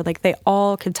game better. Like they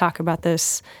all could talk about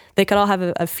this. They could all have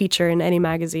a feature in any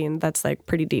magazine that's like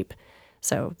pretty deep.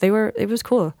 So it was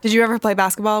cool. Did you ever play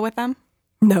basketball with them?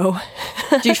 No.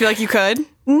 Do you feel like you could?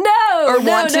 No, Or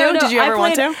no, want to? no, no. Did you ever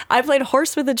want to? I played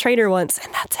horse with a trainer once,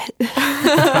 and that's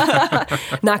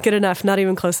it. Not good enough. Not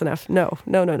even close enough. No.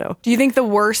 Do you think the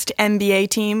worst NBA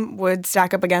team would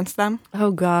stack up against them?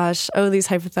 Oh gosh. Oh, these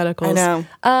hypotheticals.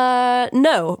 I know.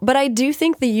 No, but I do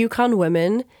think the UConn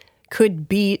women could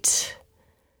beat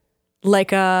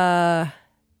like a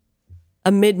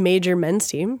mid-major men's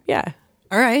team. Yeah.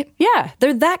 All right. Yeah.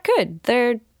 They're that good.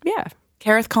 Yeah.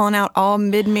 Kareth calling out all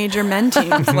mid-major men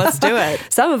teams. Let's do it.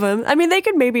 Some of them. I mean, they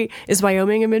could maybe, is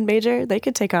Wyoming a mid-major? They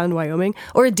could take on Wyoming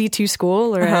or a D2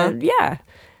 school or yeah,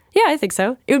 I think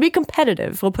so. It would be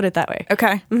competitive. We'll put it that way.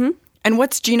 Okay. Mm-hmm. And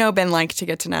what's Gino been like to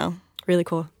get to know? Really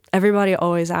cool. Everybody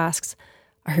always asks,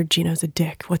 I heard Gino's a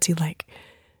dick. What's he like?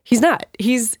 He's not.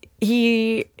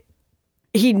 He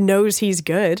knows he's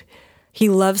good. He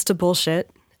loves to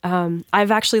bullshit.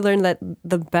 I've actually learned that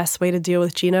the best way to deal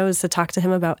with Gino is to talk to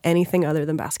him about anything other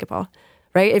than basketball,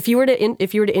 right? If you were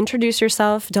to introduce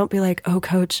yourself, don't be like, oh,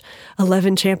 coach,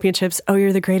 11 championships. Oh,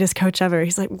 you're the greatest coach ever.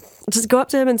 He's like, just go up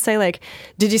to him and say like,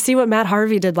 did you see what Matt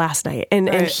Harvey did last night? And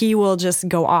he will just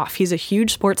go off. He's a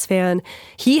huge sports fan.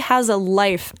 He has a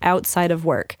life outside of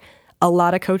work. A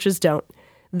lot of coaches don't.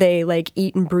 They like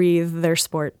eat and breathe their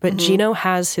sport, but Gino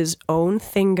has his own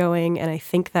thing going, and I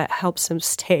think that helps him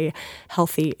stay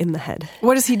healthy in the head.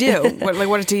 What does he do? What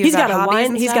does he use? He's got a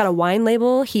wine. He's got a wine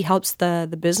label. He helps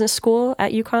the business school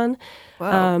at UConn.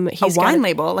 Wow. A wine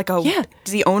label, yeah.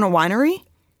 Does he own a winery?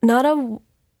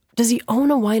 Does he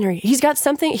own a winery? He's got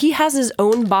something. He has his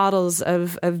own bottles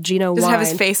of Gino wine. Does it have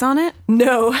his face on it?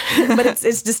 No, but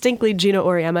it's distinctly Gino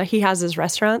Auriemma. He has his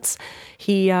restaurants.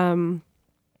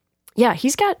 Yeah,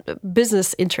 he's got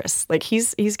business interests. Like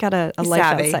he's got a life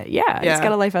outside. Yeah, he's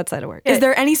got a life outside of work. Is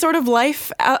there any sort of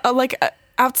life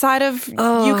outside of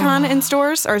UConn in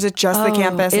stores, or is it just the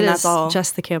campus and that's all?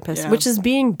 Just the campus, which is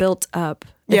being built up.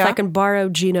 If I can borrow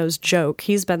Gino's joke,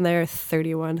 he's been there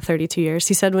 32 years.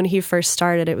 He said when he first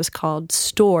started, it was called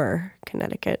Store,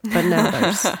 Connecticut, but now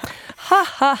there's ha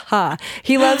ha ha.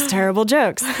 He loves terrible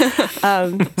jokes.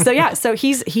 So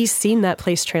he's seen that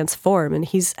place transform, and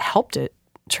he's helped it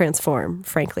transform,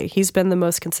 frankly. He's been the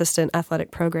most consistent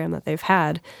athletic program that they've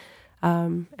had.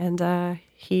 And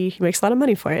he makes a lot of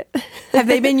money for it. Have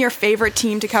they been your favorite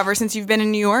team to cover since you've been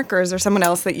in New York, or is there someone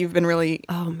else that you've been really...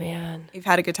 Oh, man. You've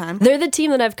had a good time? They're the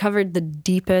team that I've covered the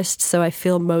deepest, so I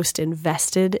feel most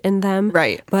invested in them.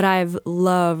 Right. But I've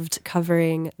loved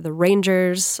covering the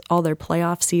Rangers, all their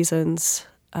playoff seasons.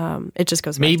 It just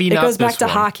goes back. Maybe it not goes back this to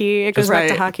one. hockey. It goes back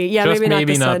to hockey. Yeah, Just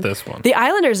maybe not this one. The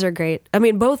Islanders are great. I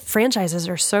mean, both franchises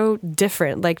are so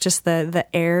different. Like just the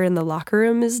air in the locker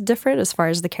room is different as far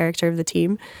as the character of the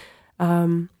team.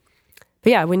 But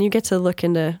yeah, when you get to look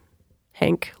into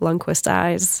Hank Lundqvist's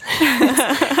eyes,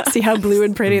 see how blue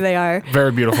and pretty they are.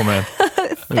 Very beautiful man.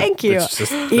 Thank you. That's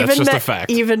just a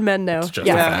fact. Even men know. It's just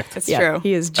a fact. It's true.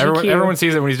 He is GQ. Everyone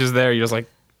sees it when he's just there. You're just like,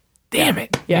 damn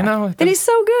it. Yeah. You know? And he's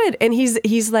so good. And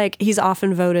he's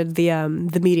often voted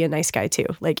the media nice guy too.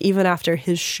 Like even after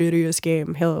his shittiest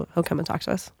game, he'll come and talk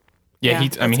to us. Yeah, he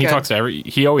talks to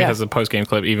he always has a post-game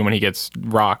clip, even when he gets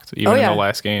rocked, even in the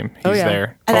last game. He's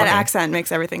there. And that talking. accent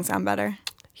makes everything sound better.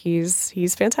 He's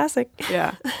fantastic.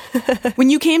 Yeah.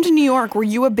 When you came to New York, were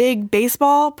you a big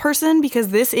baseball person? Because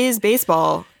this is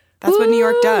baseball. That's what New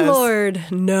York does. Lord,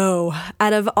 no.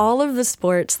 Out of all of the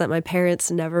sports that my parents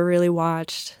never really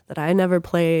watched, that I never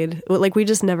played, like we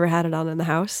just never had it on in the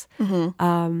house.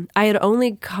 Mm-hmm. I had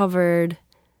only covered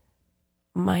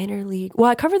minor league. Well,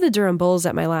 I covered the Durham Bulls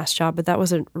at my last job, but that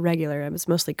wasn't regular. It was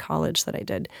mostly college that I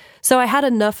did. So I had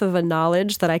enough of a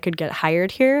knowledge that I could get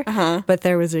hired here, but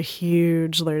there was a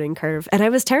huge learning curve. And I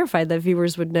was terrified that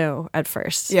viewers would know at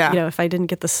first. Yeah. You know, if I didn't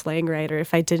get the slang right or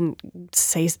if I didn't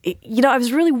say, I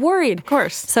was really worried. Of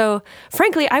course. So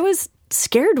frankly, I was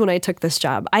scared when I took this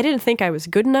job. I didn't think I was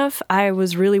good enough. I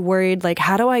was really worried, like,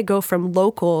 how do I go from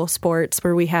local sports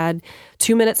where we had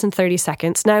 2 minutes and 30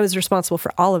 seconds, and I was responsible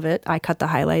for all of it. I cut the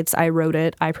highlights, I wrote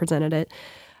it, I presented it,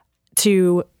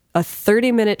 to a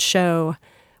 30-minute show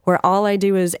where all I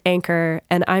do is anchor,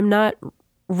 and I'm not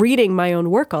reading my own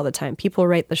work all the time. People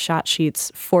write the shot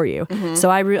sheets for you. Mm-hmm. So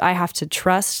I have to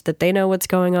trust that they know what's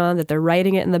going on, that they're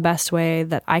writing it in the best way,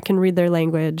 that I can read their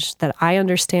language, that I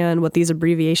understand what these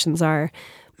abbreviations are.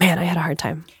 Man, I had a hard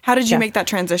time. How did you make that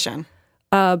transition?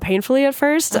 Painfully at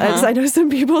first. I know some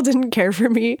people didn't care for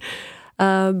me.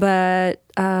 But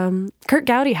Kurt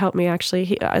Gowdy helped me,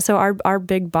 actually. So our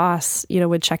big boss,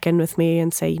 would check in with me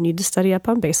and say, you need to study up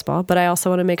on baseball, but I also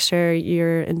want to make sure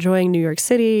you're enjoying New York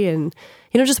City and,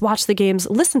 just watch the games,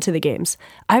 listen to the games.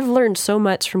 I've learned so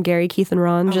much from Gary, Keith, and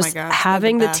Ron just gosh,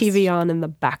 having they're the the TV on in the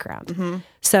background.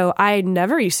 So I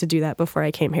never used to do that before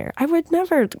I came here. I would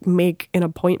never make an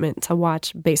appointment to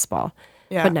watch baseball,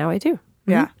 but now I do.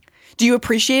 Yeah. Do you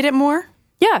appreciate it more?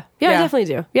 Yeah, I definitely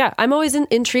do. Yeah, I'm always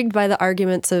intrigued by the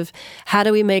arguments of how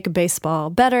do we make baseball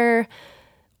better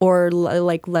or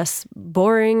like less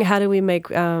boring? How do we make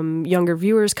younger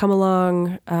viewers come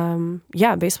along?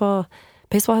 Baseball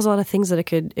has a lot of things that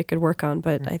it could work on,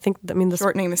 but I think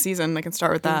Shortening the season, I can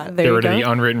start with that. There Get you rid of go.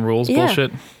 the unwritten rules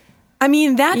bullshit. I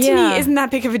mean, that to Yeah. me isn't that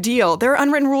big of a deal. There are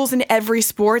unwritten rules in every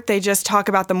sport. They just talk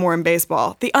about them more in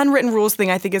baseball. The unwritten rules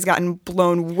thing, I think, has gotten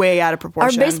blown way out of Are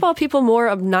proportion. baseball people more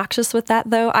obnoxious with that,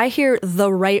 though? I hear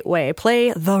the right way.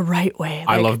 Play the right way.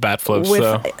 I love bat flips,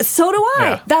 so. So do I.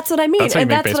 Yeah. That's what I mean. That's how you and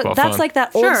make that's baseball that's fun. like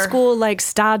that old Sure. school, like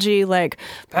stodgy, like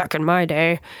back in my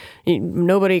day, you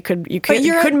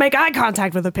couldn't make eye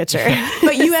contact with a pitcher.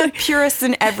 But you have purists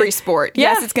in every sport.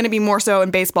 Yeah. Yes, it's going to be more so in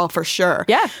baseball for sure.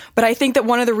 Yeah. But I think that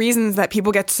one of the reasons that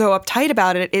people get so uptight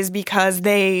about it is because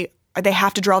they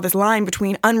have to draw this line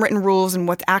between unwritten rules and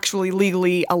what's actually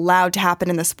legally allowed to happen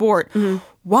in the sport.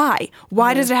 Why?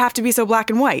 Why does it have to be so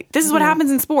black and white? This is what happens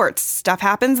in sports. Stuff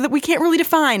happens that we can't really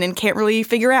define and can't really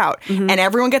figure out. And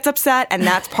everyone gets upset, and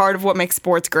that's part of what makes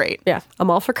sports great. Yeah,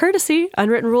 I'm all for courtesy.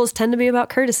 Unwritten rules tend to be about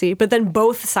courtesy, but then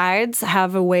both sides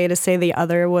have a way to say the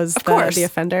other was the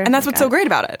offender. And that's what's so great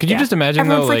about it. Could you just imagine,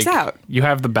 Everyone though, freaks like, out. you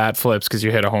have the bat flips because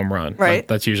you hit a home run. Right.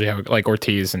 That's usually how, like,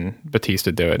 Ortiz and Batista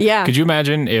do it. Yeah. Could you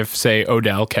imagine if, say,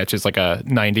 Odell catches, like, a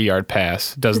 90-yard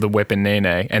pass, does the whip and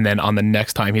nay-nay, and then on the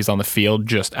next time he's on the field,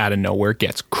 just out of nowhere,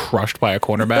 gets crushed by a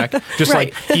cornerback? Just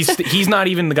Right. like, he's not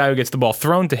even the guy who gets the ball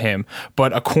thrown to him,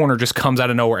 but a corner just comes out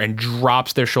of nowhere and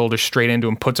drops their shoulder straight into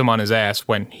him, puts him on his ass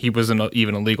when he wasn't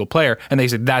even a legal player, and they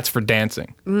said, that's for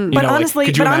dancing. You But know, like, honestly,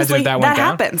 could you imagine if that went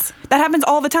down? happens. That happens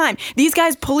all the time. These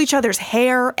guys pull each other's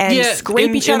hair and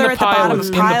scrape each other at the bottom of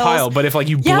in piles. the pile. But if, like,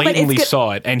 you Yeah, but it's blatantly good-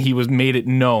 saw it and he made it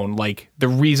known, like, the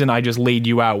reason I just laid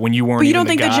you out when you weren't But you even don't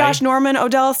think the the guy, Josh Norman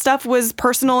Odell stuff was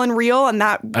personal and real, and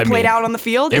that played out on the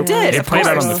field? It did. It of played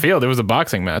out course. on the field. It was a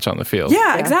boxing match on the field.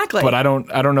 Yeah, exactly. But I don't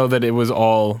know that it was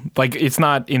all, like, it's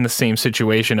not in the same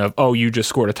situation of, oh, you just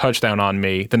scored a touchdown on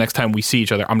me. The next time we see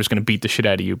each other, I'm just going to beat the shit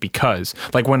out of you, because,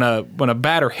 like, when a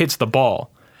batter hits the ball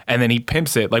and then he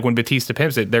pimps it, like when Batista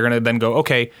pimps it, they're going to then go,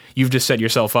 okay, you've just set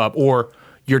yourself up, or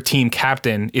your team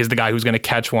captain is the guy who's going to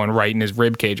catch one right in his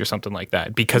rib cage or something like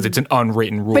that, because it's an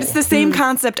unwritten rule. But it's the same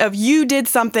concept of you did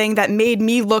something that made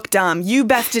me look dumb. You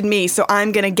bested me, so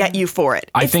I'm going to get you for it.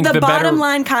 I It's think the the better- bottom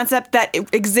line concept that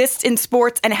exists in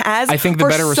sports and has I think the for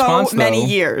better response, so many though,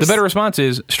 years. the better response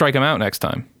is strike him out next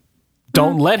time.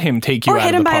 Don't let him take you or out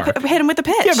hit of him the park. hit him with a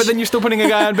pitch. Yeah, but then you're still putting a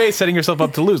guy on base, setting yourself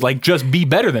up to lose. Like, just be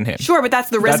better than him. Sure, but that's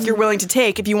the risk you're willing to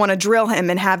take if you want to drill him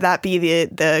and have that be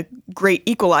the great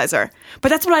equalizer. But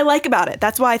that's what I like about it.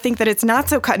 That's why I think that it's not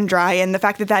so cut and dry, and the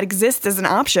fact that that exists as an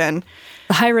option.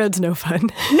 The high road's no fun.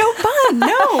 No fun,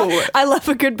 no. I love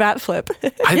a good bat flip.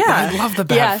 I love the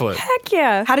bat flip. Heck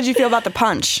yeah. How did you feel about the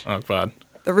punch? Oh, God.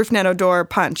 The Rougned Odor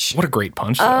punch. What a great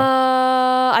punch, though.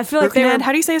 I feel like Rougned,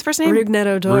 how do you say his first name? Rougned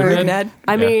Odor. Rougned?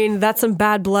 I Yeah. mean, that's some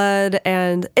bad blood,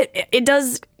 and it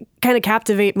does kind of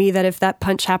captivate me that if that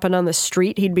punch happened on the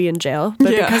street, he'd be in jail.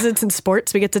 But Yeah. because it's in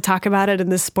sports, we get to talk about it in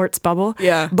this sports bubble.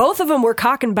 Yeah. Both of them were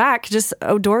cocking back. Just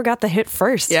Odor got the hit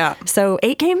first. Yeah. So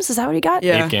 8 games, is that what he got?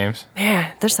 Yeah. 8 games.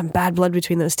 Man, there's some bad blood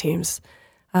between those teams.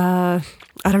 I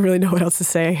don't really know what else to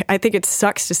say. I think it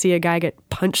sucks to see a guy get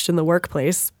punched in the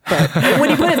workplace, but when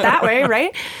you put it that way,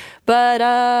 right?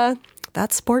 But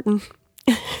that's sporting.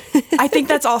 I think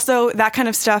that's also, that kind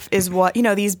of stuff is what,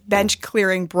 these bench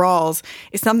clearing brawls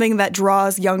is something that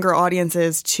draws younger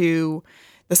audiences to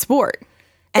the sport.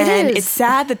 And is. it's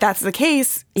sad that that's the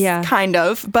case, Yeah. kind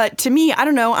of. But to me, I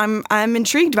don't know, I'm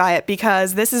intrigued by it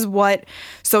because this is what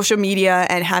social media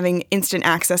and having instant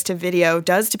access to video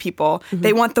does to people. Mm-hmm.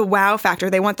 They want the wow factor.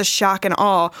 They want the shock and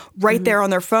awe right there on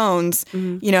their phones,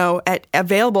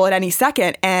 available at any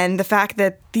second. And the fact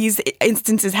that these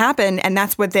instances happen and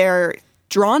that's what they're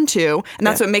drawn to, and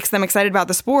that's what makes them excited about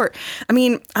the sport. I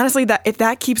mean, honestly, that if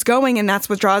that keeps going and that's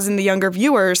what draws in the younger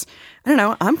viewers, I don't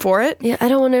know, I'm for it. Yeah, I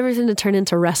don't want everything to turn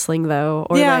into wrestling, though.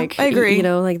 Or Yeah, like, I agree.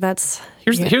 That's...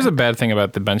 Here's a bad thing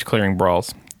about the bench clearing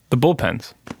brawls. The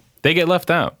bullpens. They get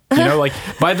left out. You know, like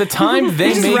by the time they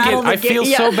just make it, rattle the I feel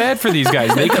gate, so bad for these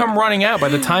guys. They come running out by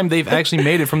the time they've actually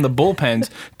made it from the bullpens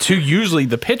to usually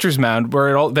the pitcher's mound,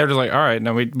 where they're just like, all right,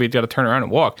 now we got to turn around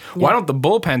and walk. Why don't the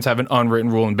bullpens have an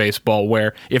unwritten rule in baseball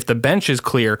where if the bench is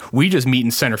clear, we just meet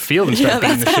in center field and start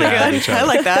beating the shit out of each other? I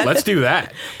like that. Let's do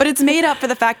that. But it's made up for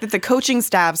the fact that the coaching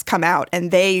staffs come out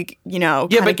and they, kind of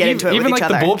get into it even with like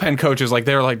each other. the bullpen coaches,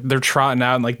 they're trotting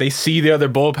out and like they see the other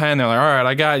bullpen, they're like, all right,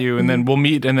 I got you, and then we'll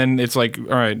meet, and then it's like, all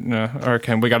right,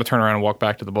 okay, we got to turn around and walk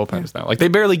back to the bullpens now. Like they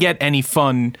barely get any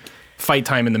fun fight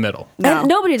time in the middle. No. And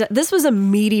nobody does. This was a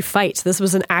meaty fight. This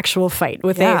was an actual fight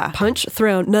with a punch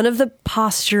thrown. None of the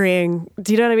posturing.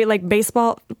 Do you know what I mean? Like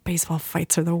baseball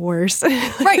fights are the worst.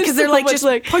 Right, because they're like just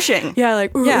pushing. Yeah,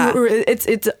 like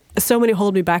it's so many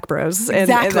hold me back bros.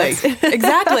 Exactly.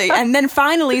 Exactly. And then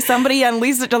finally somebody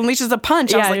unleashes a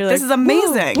punch. I was like, this is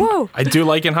amazing. Whoa. I do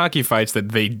like in hockey fights that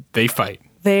they fight.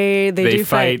 They do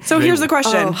fight. So here's the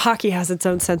question. Oh, hockey has its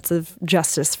own sense of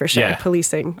justice for sure. Yeah.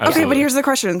 Policing. Absolutely. Okay, but here's the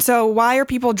question. So why are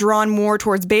people drawn more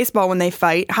towards baseball when they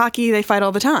fight? Hockey, they fight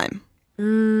all the time.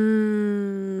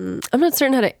 I'm not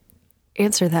certain how to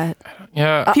answer that.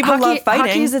 Yeah. People love fighting.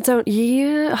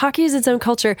 Hockey is its own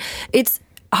culture.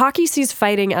 Hockey sees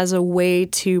fighting as a way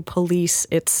to police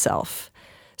itself.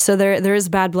 So there is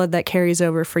bad blood that carries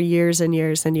over for years and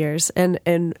years and years. And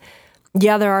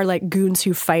yeah, there are like goons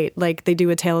who fight, like they do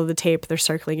a tail of the tape, they're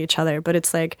circling each other, but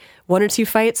it's like one or two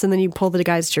fights and then you pull the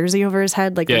guy's jersey over his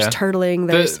head, like there's turtling,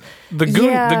 there's the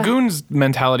goons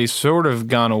mentality's sort of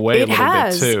gone away a little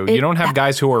bit too. You don't have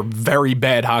guys who are very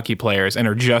bad hockey players and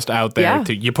are just out there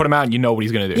you put him out and you know what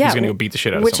he's going to do. He's going to go beat the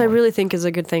shit out of someone. Which I really think is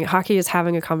a good thing. Hockey is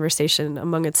having a conversation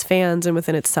among its fans and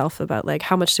within itself about like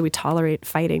how much do we tolerate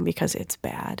fighting because it's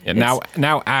bad. And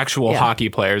now actual hockey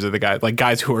players are the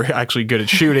guys who are actually good at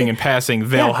shooting and passing.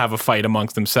 They'll have a fight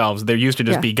amongst themselves. There used to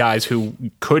just be guys who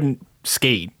couldn't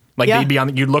skate. Like they'd be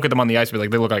you'd look at them on the ice and be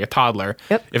like, they look like a toddler.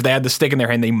 Yep. If they had the stick in their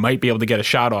hand, they might be able to get a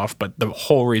shot off. But the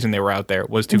whole reason they were out there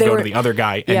was to go to the other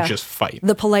guy and just fight.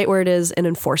 The polite word is an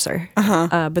enforcer,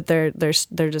 but they're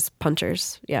just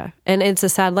punchers. Yeah, and it's a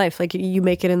sad life. Like you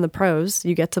make it in the pros,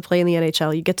 you get to play in the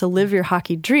NHL, you get to live your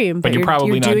hockey dream, but you're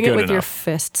probably not doing good it with enough. your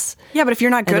fists. Yeah, but if you're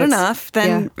not good enough,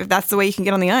 then if that's the way you can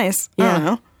get on the ice, I don't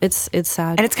know. It's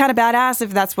sad. And it's kind of badass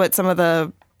if that's what some of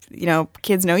the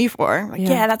kids know you for. Like,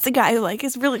 that's the guy who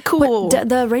is really cool.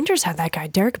 The Rangers had that guy,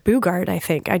 Derek Bugard, I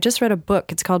think. I just read a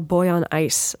book. It's called Boy on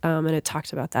Ice, and it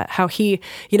talked about that. How he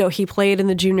played in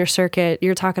the junior circuit.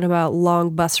 You're talking about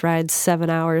long bus rides, 7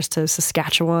 hours to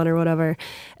Saskatchewan or whatever.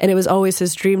 And it was always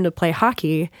his dream to play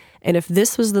hockey. And if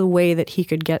this was the way that he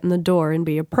could get in the door and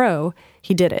be a pro,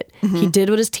 he did it. Mm-hmm. He did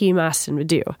what his team asked him to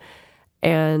do.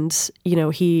 And,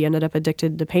 he ended up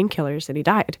addicted to painkillers and he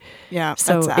died. Yeah.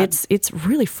 So that's sad. it's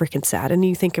really freaking sad. And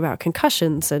you think about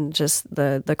concussions and just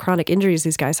the chronic injuries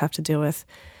these guys have to deal with.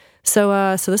 So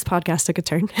this podcast took a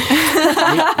turn.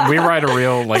 we ride a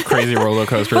real crazy roller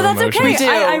coaster of that's emotions.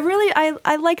 okay. We do.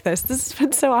 I like this. This has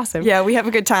been so awesome. Yeah, we have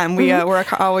a good time. We're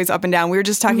always up and down. We were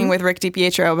just talking with Rick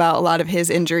DiPietro about a lot of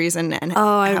his injuries and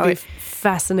I would be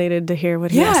fascinated to hear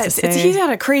what he has to say. He's had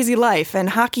a crazy life, and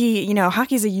hockey,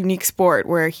 hockey's a unique sport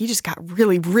where he just got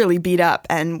really, really beat up,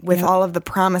 and with all of the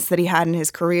promise that he had in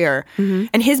his career. Mm-hmm.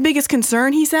 And his biggest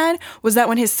concern, he said, was that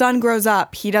when his son grows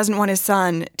up, he doesn't want his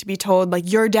son to be told,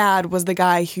 like, your dad was the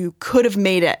guy who could have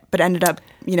made it, but ended up,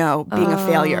 being a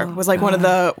failure. Was like one of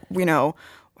the,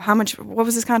 what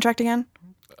was his contract again?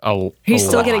 He's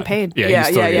still getting paid. Yeah, he's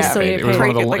still getting paid. It was one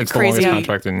of the, it's crazy, the longest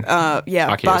contract in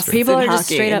hockey history. People are just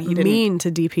straight up mean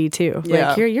to DP too.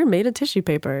 Yeah. Like you're made of tissue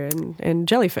paper and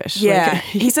jellyfish. Yeah, Like,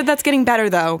 he said that's getting better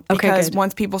though, because good.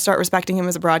 once people start respecting him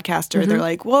as a broadcaster, they're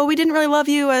like, well, we didn't really love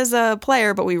you as a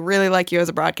player, but we really like you as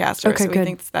a broadcaster. Okay, so we good.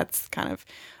 think that's kind of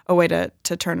a way to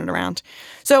turn it around.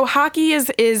 So hockey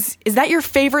is that your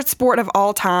favorite sport of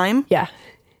all time? Yeah.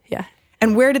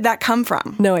 And where did that come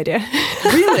from? No idea.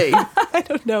 Really? I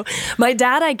don't know. My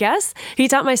dad, I guess, he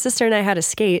taught my sister and I how to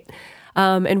skate.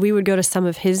 And we would go to some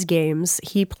of his games.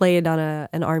 He played on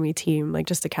an army team, like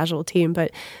just a casual team. But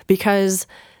because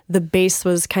the base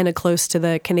was kind of close to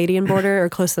the Canadian border or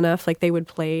close enough, like they would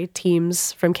play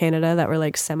teams from Canada that were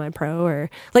like semi-pro or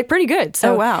like pretty good.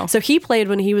 So, oh, wow. So he played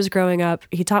when he was growing up.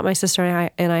 He taught my sister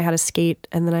and I how to skate.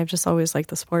 And then I've just always liked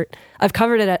the sport. I've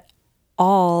covered it at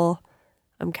all.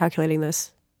 I'm calculating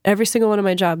this. Every single one of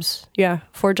my jobs. Yeah,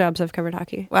 4 jobs I've covered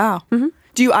hockey. Wow. Mm-hmm.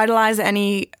 Do you idolize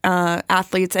any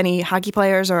athletes, any hockey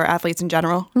players or athletes in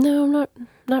general? No,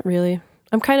 not really.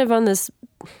 I'm kind of on this.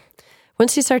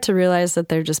 Once you start to realize that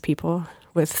they're just people,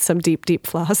 with some deep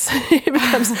flaws.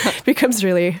 It becomes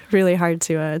really, really hard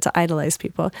to idolize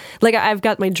people. Like I've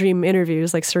got my dream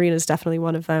interviews, like Serena's definitely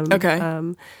one of them. Okay.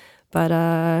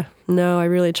 But no, I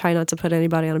really try not to put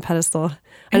anybody on a pedestal.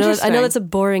 I know that's a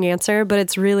boring answer, but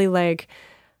it's really like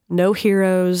no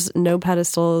heroes, no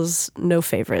pedestals, no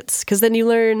favorites. Because then you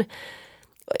learn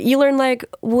like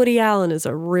Woody Allen is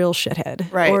a real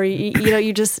shithead, right? Or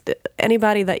you just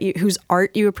anybody whose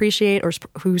art you appreciate or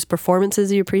whose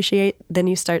performances you appreciate, then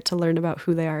you start to learn about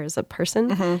who they are as a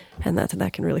person, and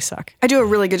that can really suck. I do a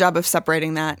really good job of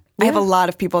separating that. Yeah. I have a lot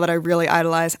of people that I really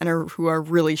idolize and who are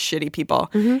really shitty people,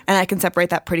 and I can separate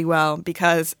that pretty well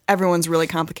because everyone's really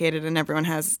complicated and everyone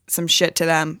has some shit to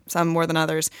them, some more than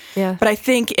others. Yeah. But I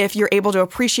think if you're able to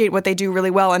appreciate what they do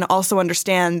really well and also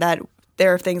understand that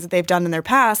there are things that they've done in their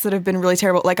past that have been really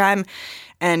terrible. Like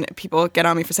and people get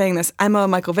on me for saying this, I'm a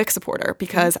Michael Vick supporter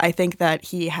because I think that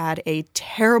he had a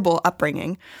terrible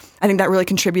upbringing. I think that really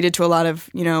contributed to a lot of,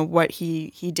 what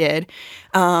he did.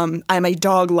 I'm a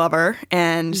dog lover,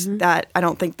 and that I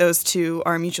don't think those two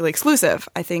are mutually exclusive.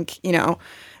 I think,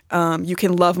 you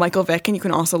can love Michael Vick and you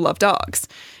can also love dogs.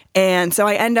 And so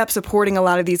I end up supporting a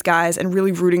lot of these guys and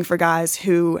really rooting for guys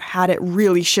who had it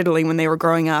really shittily when they were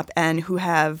growing up and who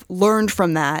have learned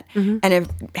from that and have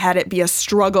had it be a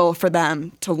struggle for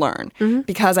them to learn.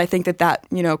 Because I think that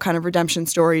kind of redemption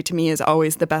story to me is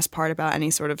always the best part about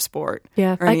any sort of sport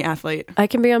or any athlete. I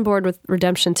can be on board with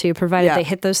redemption too, provided they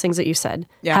hit those things that you said.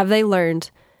 Yeah. Have they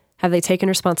learned? Have they taken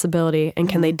responsibility? And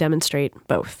can they demonstrate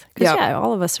both? Because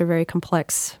all of us are very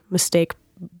complex,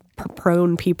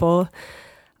 mistake-prone people.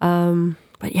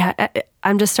 But yeah,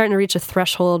 I'm just starting to reach a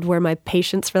threshold where my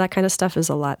patience for that kind of stuff is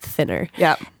a lot thinner.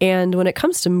 Yeah. And when it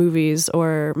comes to movies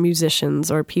or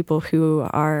musicians or people who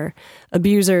are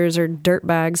abusers or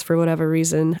dirtbags for whatever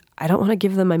reason, I don't want to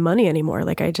give them my money anymore.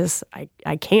 Like I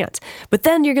can't. But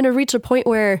then you're going to reach a point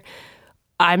where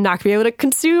I'm not going to be able to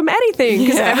consume anything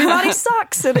because everybody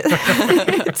sucks. And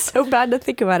it's so bad to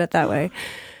think about it that way.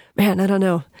 Man, I don't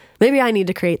know. Maybe I need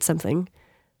to create something.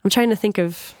 I'm trying to think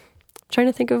of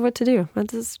what to do.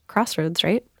 That's this crossroads,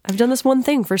 right? I've done this one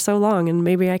thing for so long, and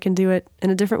maybe I can do it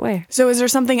in a different way. So is there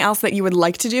something else that you would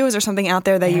like to do? Is there something out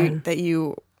there that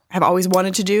you have always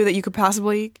wanted to do that you could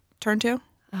possibly turn to?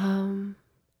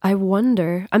 I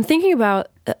wonder. I'm thinking about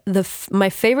my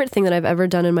favorite thing that I've ever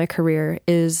done in my career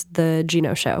is the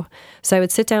Gino show. So I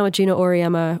would sit down with Gino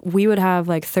Auriemma. We would have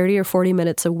like 30 or 40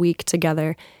 minutes a week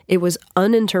together. It was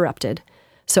uninterrupted.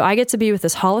 So I get to be with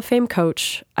this Hall of Fame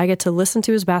coach. I get to listen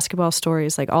to his basketball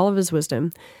stories, like all of his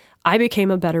wisdom. I became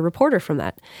a better reporter from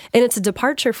that. And it's a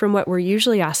departure from what we're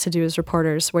usually asked to do as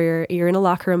reporters, where you're in a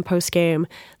locker room post-game.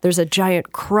 There's a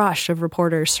giant crush of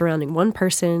reporters surrounding one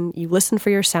person. You listen for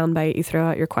your soundbite, you throw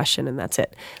out your question, and that's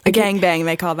it. Like a gangbang,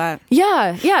 they call that.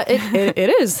 Yeah,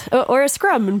 it is. Or a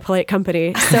scrum in polite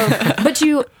company. So, but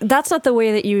that's not the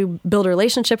way that you build a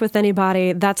relationship with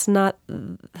anybody. That's not...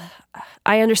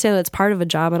 I understand that it's part of a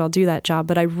job and I'll do that job,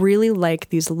 but I really like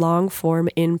these long form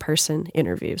in-person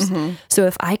interviews. So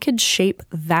if I could shape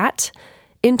that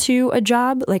into a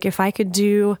job, like if I could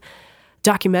do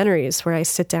documentaries where I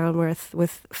sit down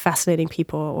with fascinating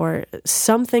people or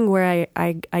something where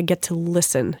I get to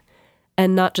listen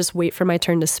and not just wait for my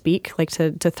turn to speak, like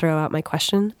to throw out my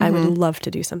question, I would love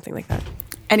to do something like that.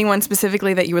 Anyone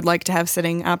specifically that you would like to have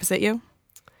sitting opposite you?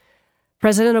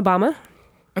 President Obama.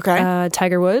 Okay.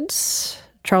 Tiger Woods,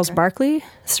 Charles Barkley,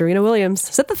 Serena Williams.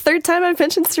 Is that the third time I've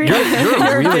mentioned Serena? You're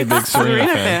a really big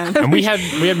Serena fan. And we had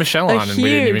Michelle on, and we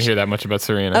didn't even hear that much about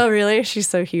Serena. Oh, really? She's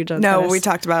so huge on No, tennis. we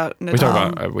talked about We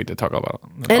did talk about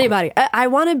Nadal. Anybody. I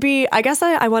want to be. I guess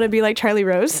I want to be like Charlie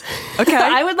Rose. Okay.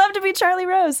 I would love to be Charlie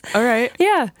Rose. All right.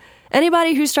 Yeah.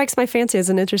 Anybody who strikes my fancy as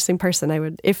an interesting person, I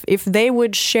would, if they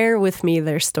would share with me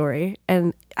their story.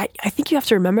 And I think you have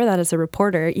to remember that as a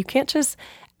reporter. You can't just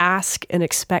ask and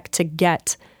expect to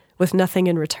get with nothing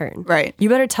in return. Right. You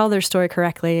better tell their story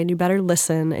correctly, and you better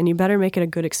listen, and you better make it a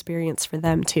good experience for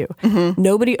them too.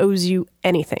 Nobody owes you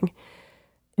anything.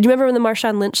 Do you remember when the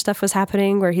Marshawn Lynch stuff was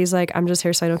happening, where he's like, "I'm just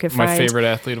here so I don't get fined"? My favorite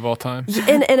athlete of all time.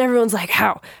 And everyone's like,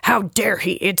 "How dare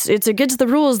he? It's against the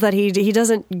rules that he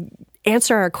doesn't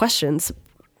answer our questions."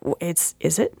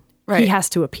 Is it? Right. He has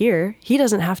to appear. He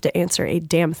doesn't have to answer a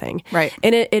damn thing. Right.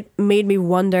 And it made me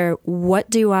wonder, what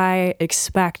do I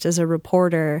expect as a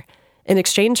reporter in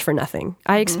exchange for nothing?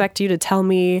 I expect you to tell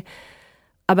me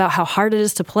about how hard it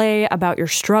is to play, about your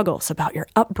struggles, about your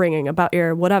upbringing, about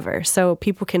your whatever, so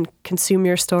people can consume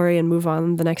your story and move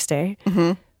on the next day.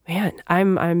 Man,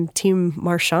 I'm Team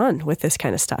Marshawn with this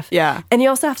kind of stuff. Yeah. And you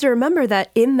also have to remember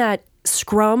that in that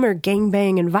scrum or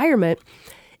gangbang environment,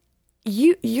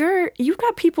 you've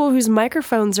got people whose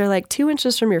microphones are like 2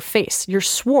 inches from your face. You're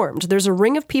swarmed. There's a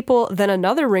ring of people, then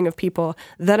another ring of people,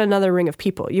 then another ring of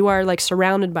people. You are like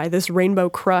surrounded by this rainbow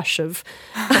crush of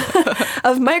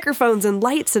of microphones and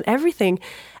lights and everything.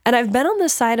 And I've been on the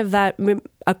side of that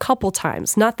a couple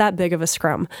times. Not that big of a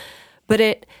scrum,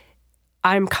 but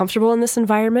I'm comfortable in this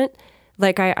environment.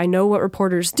 Like I know what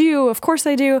reporters do. Of course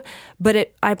I do.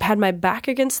 But I've had my back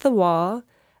against the wall.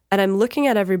 And I'm looking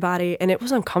at everybody, and it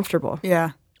was uncomfortable.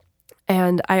 Yeah.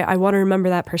 And I want to remember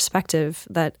that perspective,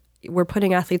 that we're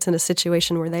putting athletes in a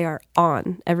situation where they are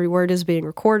on. Every word is being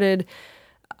recorded.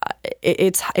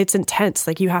 It's intense.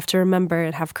 Like, you have to remember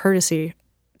and have courtesy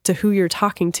to who you're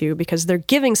talking to, because they're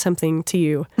giving something to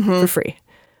you for free.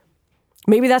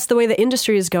 Maybe that's the way the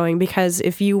industry is going, because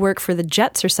if you work for the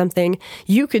Jets or something,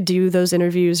 you could do those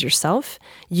interviews yourself.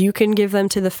 You can give them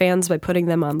to the fans by putting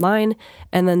them online,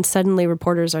 and then suddenly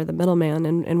reporters are the middleman,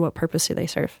 and what purpose do they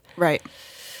serve? Right.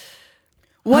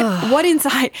 What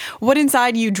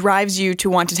inside you drives you to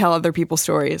want to tell other people's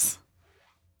stories?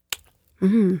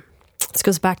 This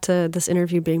goes back to this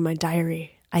interview being my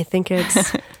diary. I think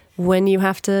it's when you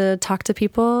have to talk to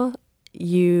people,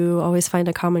 you always find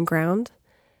a common ground.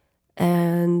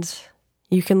 And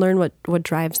you can learn what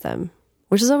drives them,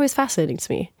 which is always fascinating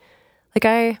to me. Like,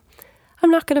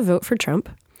 I'm not going to vote for Trump,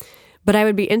 but I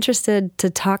would be interested to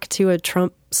talk to a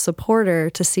Trump supporter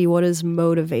to see what is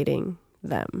motivating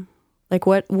them. Like,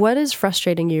 what is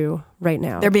frustrating you right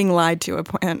now? They're being lied to,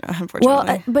 unfortunately.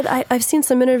 Well, but I've seen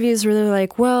some interviews where they're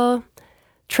like, well,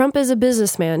 Trump is a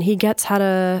businessman. He gets how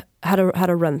to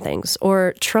run things.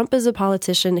 Or Trump is a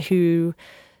politician who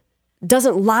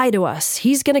doesn't lie to us.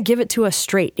 He's going to give it to us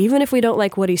straight. Even if we don't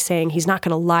like what he's saying, he's not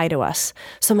going to lie to us.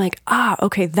 So I'm like,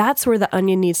 okay, that's where the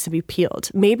onion needs to be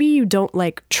peeled. Maybe you don't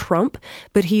like Trump,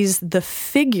 but he's the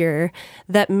figure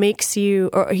that makes you,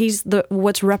 or he's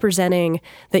what's representing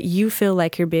that you feel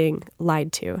like you're being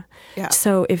lied to. Yeah.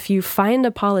 So if you find a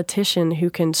politician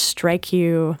who can strike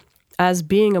you as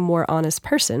being a more honest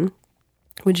person,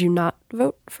 would you not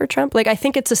vote for Trump? Like, I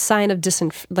think it's a sign of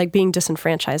being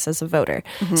disenfranchised as a voter.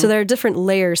 Mm-hmm. So there are different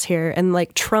layers here, and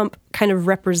like Trump kind of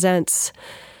represents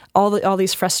all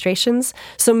these frustrations.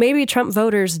 So maybe Trump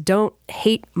voters don't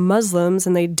hate Muslims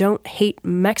and they don't hate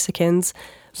Mexicans.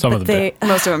 Some of them do.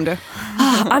 Most of them do.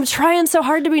 I'm trying so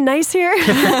hard to be nice here.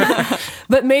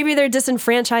 But maybe they're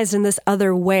disenfranchised in this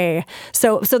other way.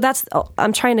 So that's,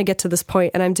 I'm trying to get to this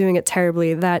point, and I'm doing it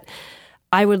terribly, that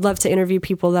I would love to interview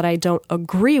people that I don't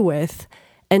agree with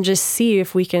and just see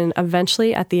if we can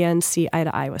eventually at the end see eye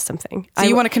to eye with something. So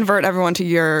you want to convert everyone to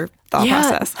your thought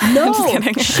process? No, I'm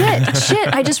just kidding.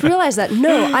 shit. I just realized that.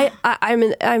 No,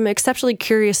 I'm exceptionally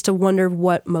curious to wonder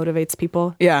what motivates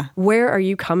people. Yeah. Where are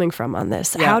you coming from on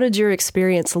this? Yeah. How did your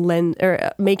experience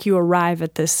make you arrive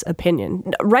at this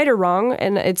opinion? Right or wrong?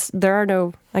 And there are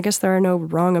no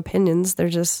wrong opinions. They're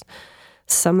just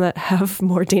some that have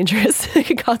more dangerous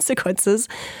consequences.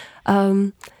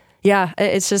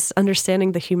 It's just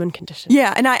understanding the human condition.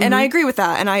 Yeah, and I agree with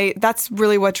that. And that's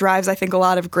really what drives, I think, a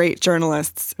lot of great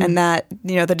journalists, and that,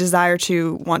 the desire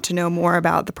to want to know more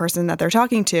about the person that they're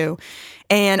talking to.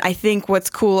 And I think what's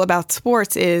cool about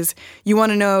sports is you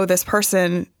want to know this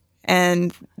person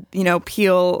and,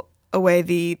 peel away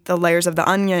the layers of the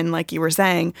onion, like you were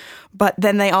saying, but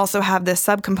then they also have this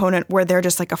subcomponent where they're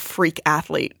just like a freak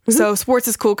athlete. Mm-hmm. So sports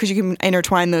is cool because you can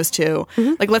intertwine those two.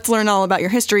 Mm-hmm. Like, let's learn all about your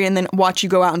history and then watch you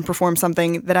go out and perform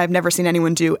something that I've never seen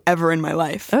anyone do ever in my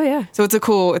life. Oh yeah. So it's a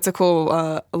cool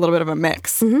a little bit of a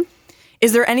mix. Mm-hmm.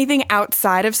 Is there anything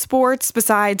outside of sports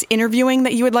besides interviewing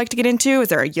that you would like to get into? Is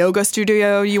there a yoga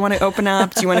studio you want to open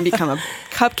up? Do you want to become a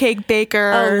cupcake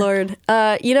baker? Oh, Lord.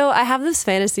 I have this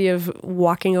fantasy of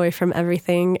walking away from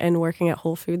everything and working at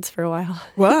Whole Foods for a while.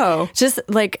 Whoa. Just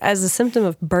like as a symptom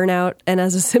of burnout and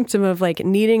as a symptom of like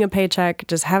needing a paycheck,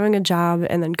 just having a job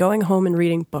and then going home and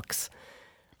reading books.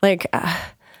 Like,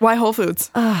 why Whole Foods?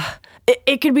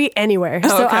 It could be anywhere. Oh,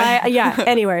 so okay.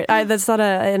 Anywhere. That's not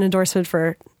an endorsement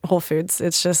for Whole Foods.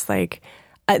 It's just like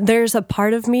there's a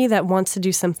part of me that wants to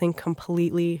do something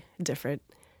completely different,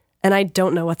 and I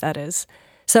don't know what that is.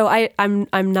 So I'm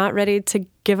not ready to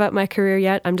give up my career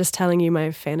yet. I'm just telling you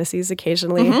my fantasies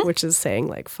occasionally, which is saying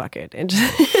like fuck it and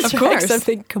just try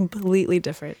something completely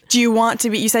different. Do you want to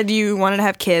be? You said you wanted to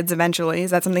have kids eventually.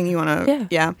 Is that something you want to?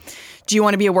 Yeah. Do you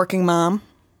want to be a working mom?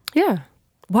 Yeah.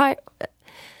 Why?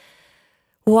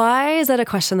 Why is that a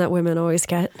question that women always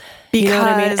get? You know what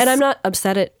I mean? Because- And I'm not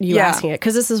upset at you asking it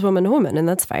because this is woman to woman and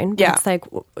that's fine. But Yeah. it's like,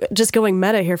 just going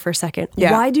meta here for a second.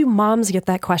 Yeah. Why do moms get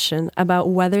that question about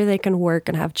whether they can work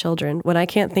and have children when I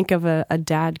can't think of a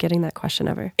dad getting that question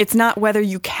ever? It's not whether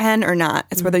you can or not.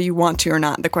 It's whether you want to or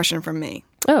not. The question from me.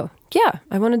 Oh, yeah.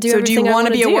 I want to do So do everything you I want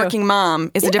to be a do. working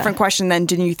mom is a different question than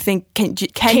do you think, can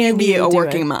you be a do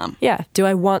working it? mom? Yeah. Do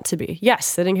I want to be? Yes.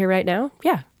 Sitting here right now?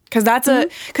 Yeah. Because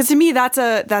because to me that's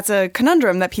a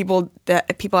conundrum that people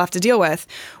have to deal with,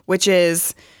 which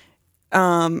is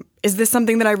this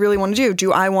something that I really want to do?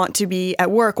 Do I want to be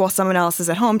at work while someone else is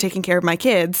at home taking care of my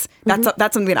kids? That's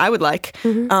something that I would like.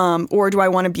 Or do I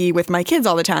want to be with my kids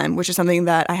all the time, which is something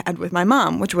that I had with my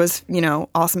mom, which was,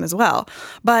 awesome as well.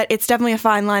 But it's definitely a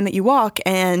fine line that you walk.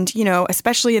 And,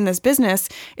 especially in this business,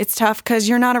 it's tough because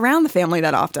you're not around the family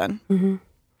that often. Mm-hmm.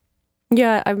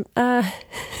 Yeah,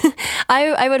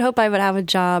 I would hope I would have a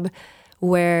job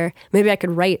where maybe I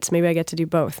could write, maybe I get to do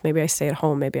both. Maybe I stay at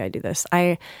home, maybe I do this.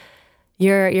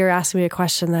 You're asking me a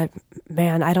question that,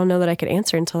 man, I don't know that I could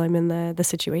answer until I'm in the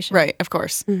situation. Right, of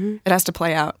course. It has to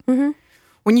play out.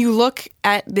 When you look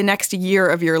at the next year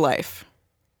of your life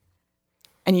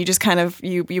and you just kind of,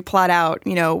 you plot out,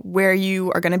 where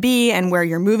you are going to be and where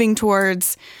you're moving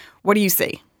towards, what do you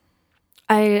see?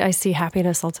 I see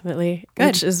happiness ultimately,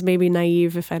 which is maybe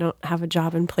naive if I don't have a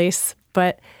job in place.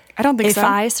 But I don't think if so.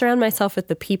 I surround myself with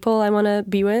the people I want to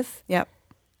be with, Yep.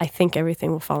 I think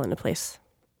everything will fall into place.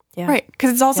 Yeah. Right.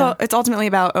 Because it's ultimately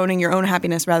about owning your own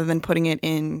happiness rather than putting it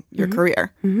in your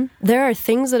career. There are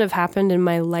things that have happened in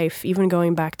my life, even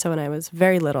going back to when I was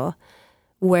very little,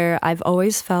 where I've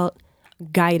always felt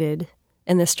guided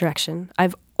in this direction.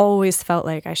 I've always felt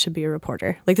like I should be a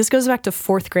reporter. Like this goes back to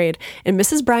 4th grade. In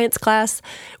Mrs. Bryant's class,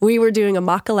 we were doing a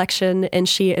mock election and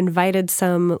she invited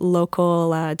some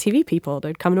local TV people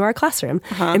to come to our classroom.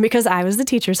 And because I was the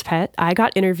teacher's pet, I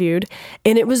got interviewed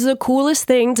and it was the coolest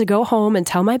thing to go home and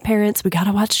tell my parents, we got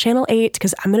to watch Channel 8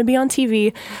 because I'm going to be on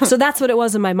TV. So that's what it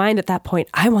was in my mind at that point.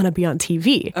 I want to be on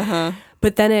TV.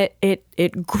 But then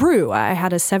it grew. I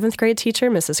had a 7th grade teacher,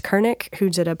 Mrs. Kernick,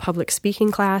 who did a public speaking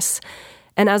class.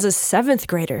 And as a 7th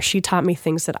grader, she taught me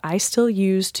things that I still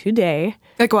use today.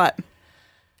 Like what?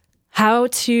 How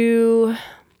to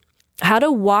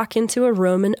walk into a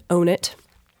room and own it.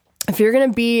 If you're going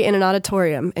to be in an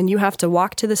auditorium and you have to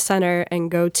walk to the center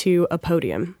and go to a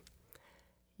podium,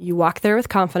 you walk there with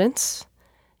confidence.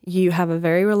 You have a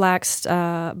very relaxed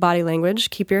body language.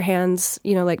 Keep your hands,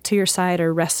 like to your side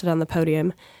or rested on the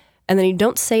podium. And then you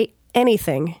don't say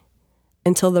anything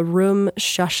until the room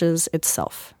shushes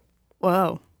itself.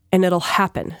 Whoa. And it'll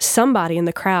happen. Somebody in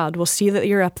the crowd will see that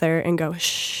you're up there and go,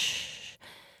 shh.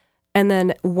 And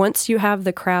then once you have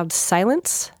the crowd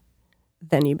silence,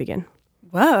 then you begin.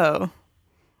 Whoa.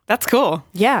 That's cool.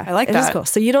 Yeah. I like that. It is cool.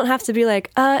 So you don't have to be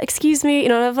like, excuse me, you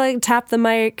don't have to like tap the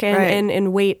mic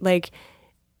and wait. Like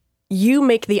you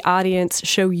make the audience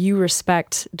show you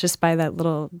respect just by that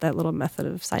little method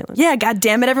of silence. Yeah, God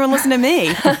damn it, everyone listen to me.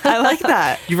 I like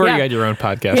that. You've already got your own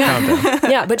podcast. Countdown.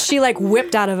 Yeah, but she like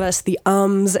whipped out of us the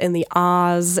ums and the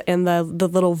ahs and the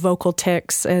little vocal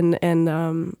tics and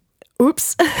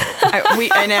oops.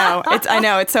 I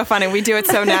know. It's so funny. We do it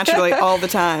so naturally all the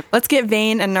time. Let's get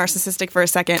vain and narcissistic for a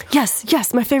second.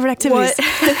 Yes, my favorite activities.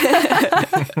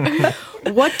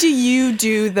 What do you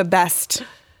do the best,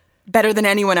 better than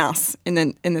anyone else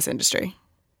in this industry?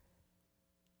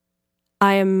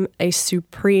 I am a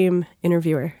supreme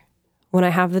interviewer. When I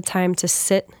have the time to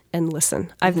sit and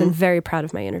listen, I've been very proud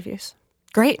of my interviews.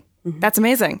 Great. That's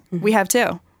amazing. We have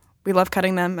too. We love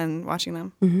cutting them and watching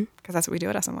them because that's what we do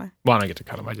at SMY. Well, I don't get to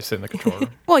cut them. I just sit in the control room.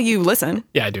 Well, you listen.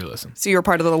 Yeah, I do listen. So you're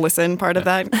part of the listen part of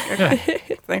that?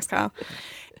 Okay. Thanks, Kyle.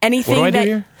 Anything What do I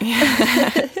do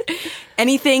here?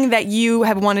 Anything that you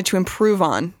have wanted to improve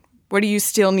on? What do you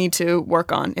still need to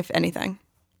work on, if anything?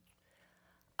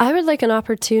 I would like an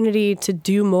opportunity to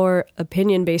do more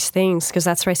opinion-based things because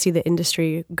that's where I see the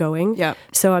industry going. Yeah.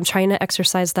 So I'm trying to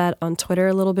exercise that on Twitter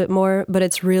a little bit more, but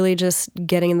it's really just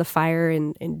getting in the fire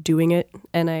and doing it.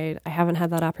 And I haven't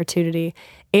had that opportunity.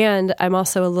 And I'm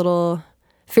also a little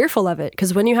fearful of it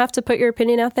because when you have to put your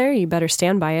opinion out there, you better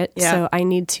stand by it. Yeah. So I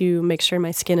need to make sure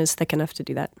my skin is thick enough to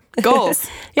do that. Goals.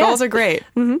 Yeah. Goals are great.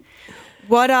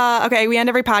 What? Okay, we end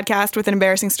every podcast with an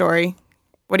embarrassing story.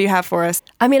 What do you have for us?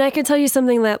 I mean, I could tell you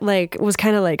something that like was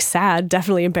kind of like sad,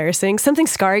 definitely embarrassing, something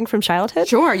scarring from childhood.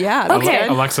 Sure, yeah. Okay.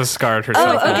 Alexa scarred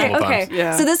herself multiple times.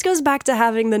 Yeah. So this goes back to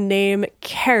having the name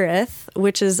Kareth,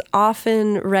 which is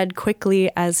often read quickly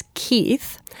as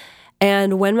Keith.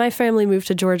 And when my family moved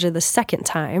to Georgia the second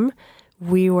time,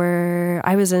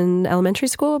 I was in elementary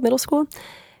school, middle school,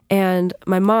 And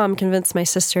my mom convinced my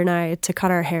sister and I to cut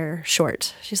our hair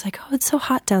short. She's like, oh, it's so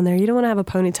hot down there. You don't want to have a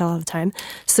ponytail all the time.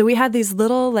 So we had these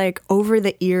little like over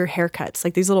the ear haircuts,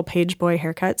 like these little page boy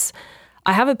haircuts.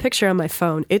 I have a picture on my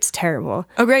phone. It's terrible.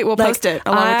 Oh, great. We'll post it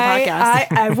along with the podcast.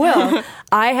 I will.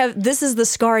 This is the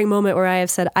scarring moment where I have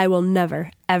said, I will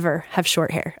never, ever have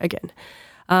short hair again.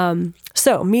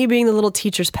 So me being the little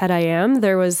teacher's pet I am,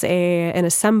 there was an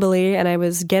assembly and I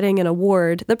was getting an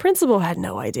award. The principal had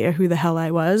no idea who the hell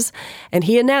I was. And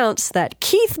he announced that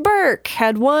Keith Burke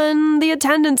had won the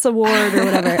attendance award or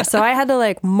whatever. So I had to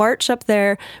like march up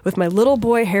there with my little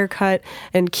boy haircut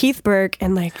and Keith Burke,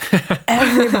 and like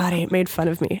everybody made fun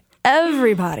of me.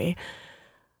 Everybody.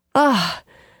 Oh,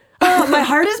 my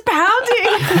heart is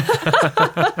pounding.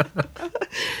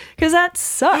 Because that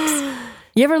sucks.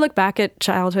 You ever look back at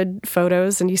childhood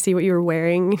photos and you see what you were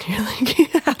wearing and you're like,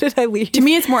 how did I leave? To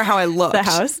me, it's more how I looked. The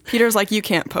house? Peter's like, you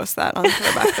can't post that on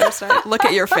Throwback Thursday. Look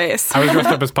at your face. I was dressed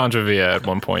up as Pancho Villa at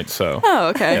one point, so. Oh,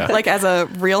 okay. Yeah. Like as a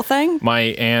real thing? My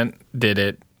aunt did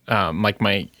it. Like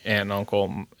my aunt and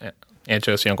uncle, Aunt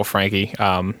Josie, Uncle Frankie,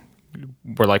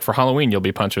 were like, for Halloween, you'll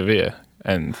be Pancho Villa.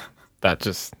 And that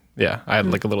just, yeah, I had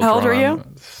like a little How old were drawing. you?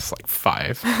 It's like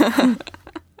 5.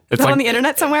 It's on the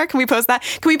internet somewhere. Can we post that?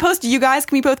 Can we post you guys?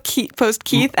 Can we both post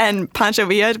Keith and Pancho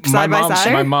Villa side by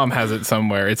side? My mom has it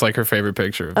somewhere. It's like her favorite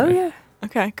picture of me. Oh, yeah.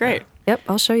 Okay, great. Yep,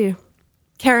 I'll show you.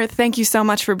 Kara, thank you so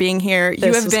much for being here.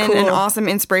 You have been an awesome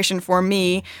inspiration for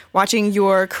me. Watching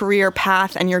your career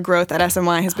path and your growth at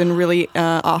SNY has been really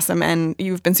awesome, and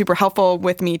you've been super helpful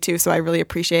with me too, so I really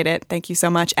appreciate it. Thank you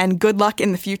so much, and good luck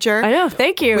in the future. I know,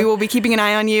 thank you. We will be keeping an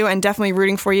eye on you and definitely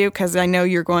rooting for you because I know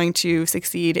you're going to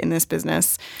succeed in this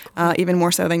business even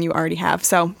more so than you already have.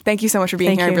 So thank you so much for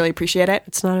being here. I really appreciate it.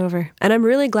 It's not over. And I'm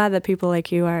really glad that people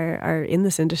like you are in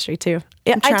this industry too.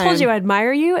 Yeah, I told you I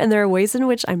admire you, and there are ways in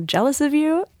which I'm jealous of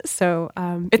you. So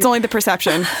it's only the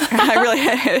perception. I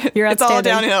really, you're it's all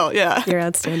downhill. Yeah, you're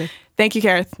outstanding. Thank you,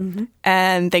 Kareth,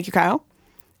 and thank you, Kyle,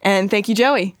 and thank you,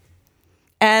 Joey.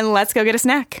 And let's go get a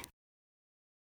snack.